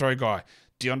 good free throw guy.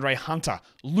 DeAndre Hunter,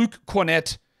 Luke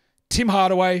Cornett, Tim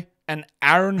Hardaway, and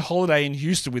Aaron Holiday in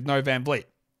Houston with no Van Vliet.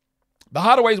 The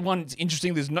Hardaway's one is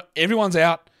interesting. Everyone's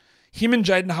out. Him and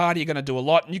Jaden Hardy are going to do a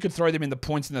lot, and you could throw them in the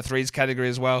points and the threes category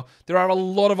as well. There are a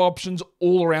lot of options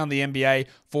all around the NBA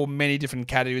for many different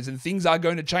categories, and things are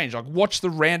going to change. Like, watch the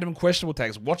random questionable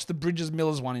tags. Watch the Bridges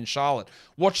Millers one in Charlotte.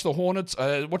 Watch the Hornets.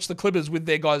 Watch the Clippers with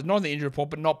their guys not on the injury report,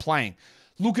 but not playing.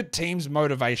 Look at teams'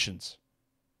 motivations.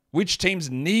 Which teams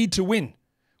need to win?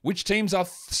 Which teams are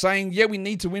saying, yeah, we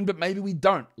need to win, but maybe we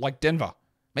don't, like Denver.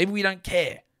 Maybe we don't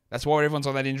care. That's why everyone's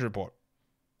on that injury report.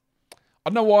 I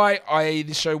don't know why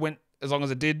this show went as long as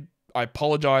it did. I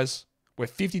apologize. We're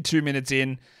 52 minutes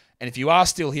in. And if you are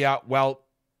still here, well,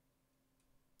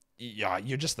 yeah,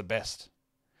 you're just the best.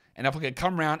 And if I could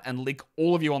come around and lick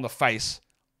all of you on the face,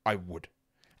 I would.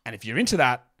 And if you're into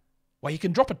that, well, you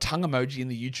can drop a tongue emoji in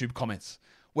the YouTube comments.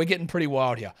 We're getting pretty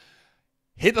wild here.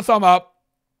 Hit the thumb up,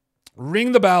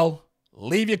 ring the bell,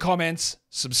 leave your comments,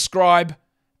 subscribe,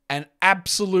 and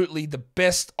absolutely the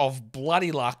best of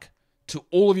bloody luck to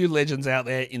all of you legends out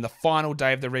there in the final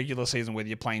day of the regular season, whether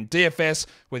you're playing DFS,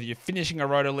 whether you're finishing a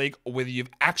Roto League, or whether you've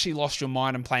actually lost your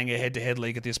mind and playing a head-to-head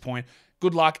league at this point.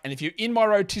 Good luck. And if you're in my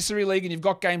rotisserie league and you've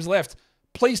got games left,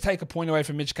 please take a point away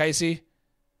from Mitch Casey.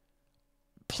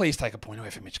 Please take a point away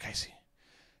from Mitch Casey.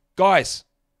 Guys,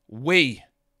 we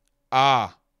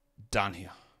are done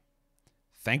here.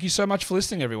 Thank you so much for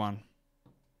listening, everyone.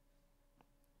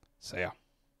 See ya.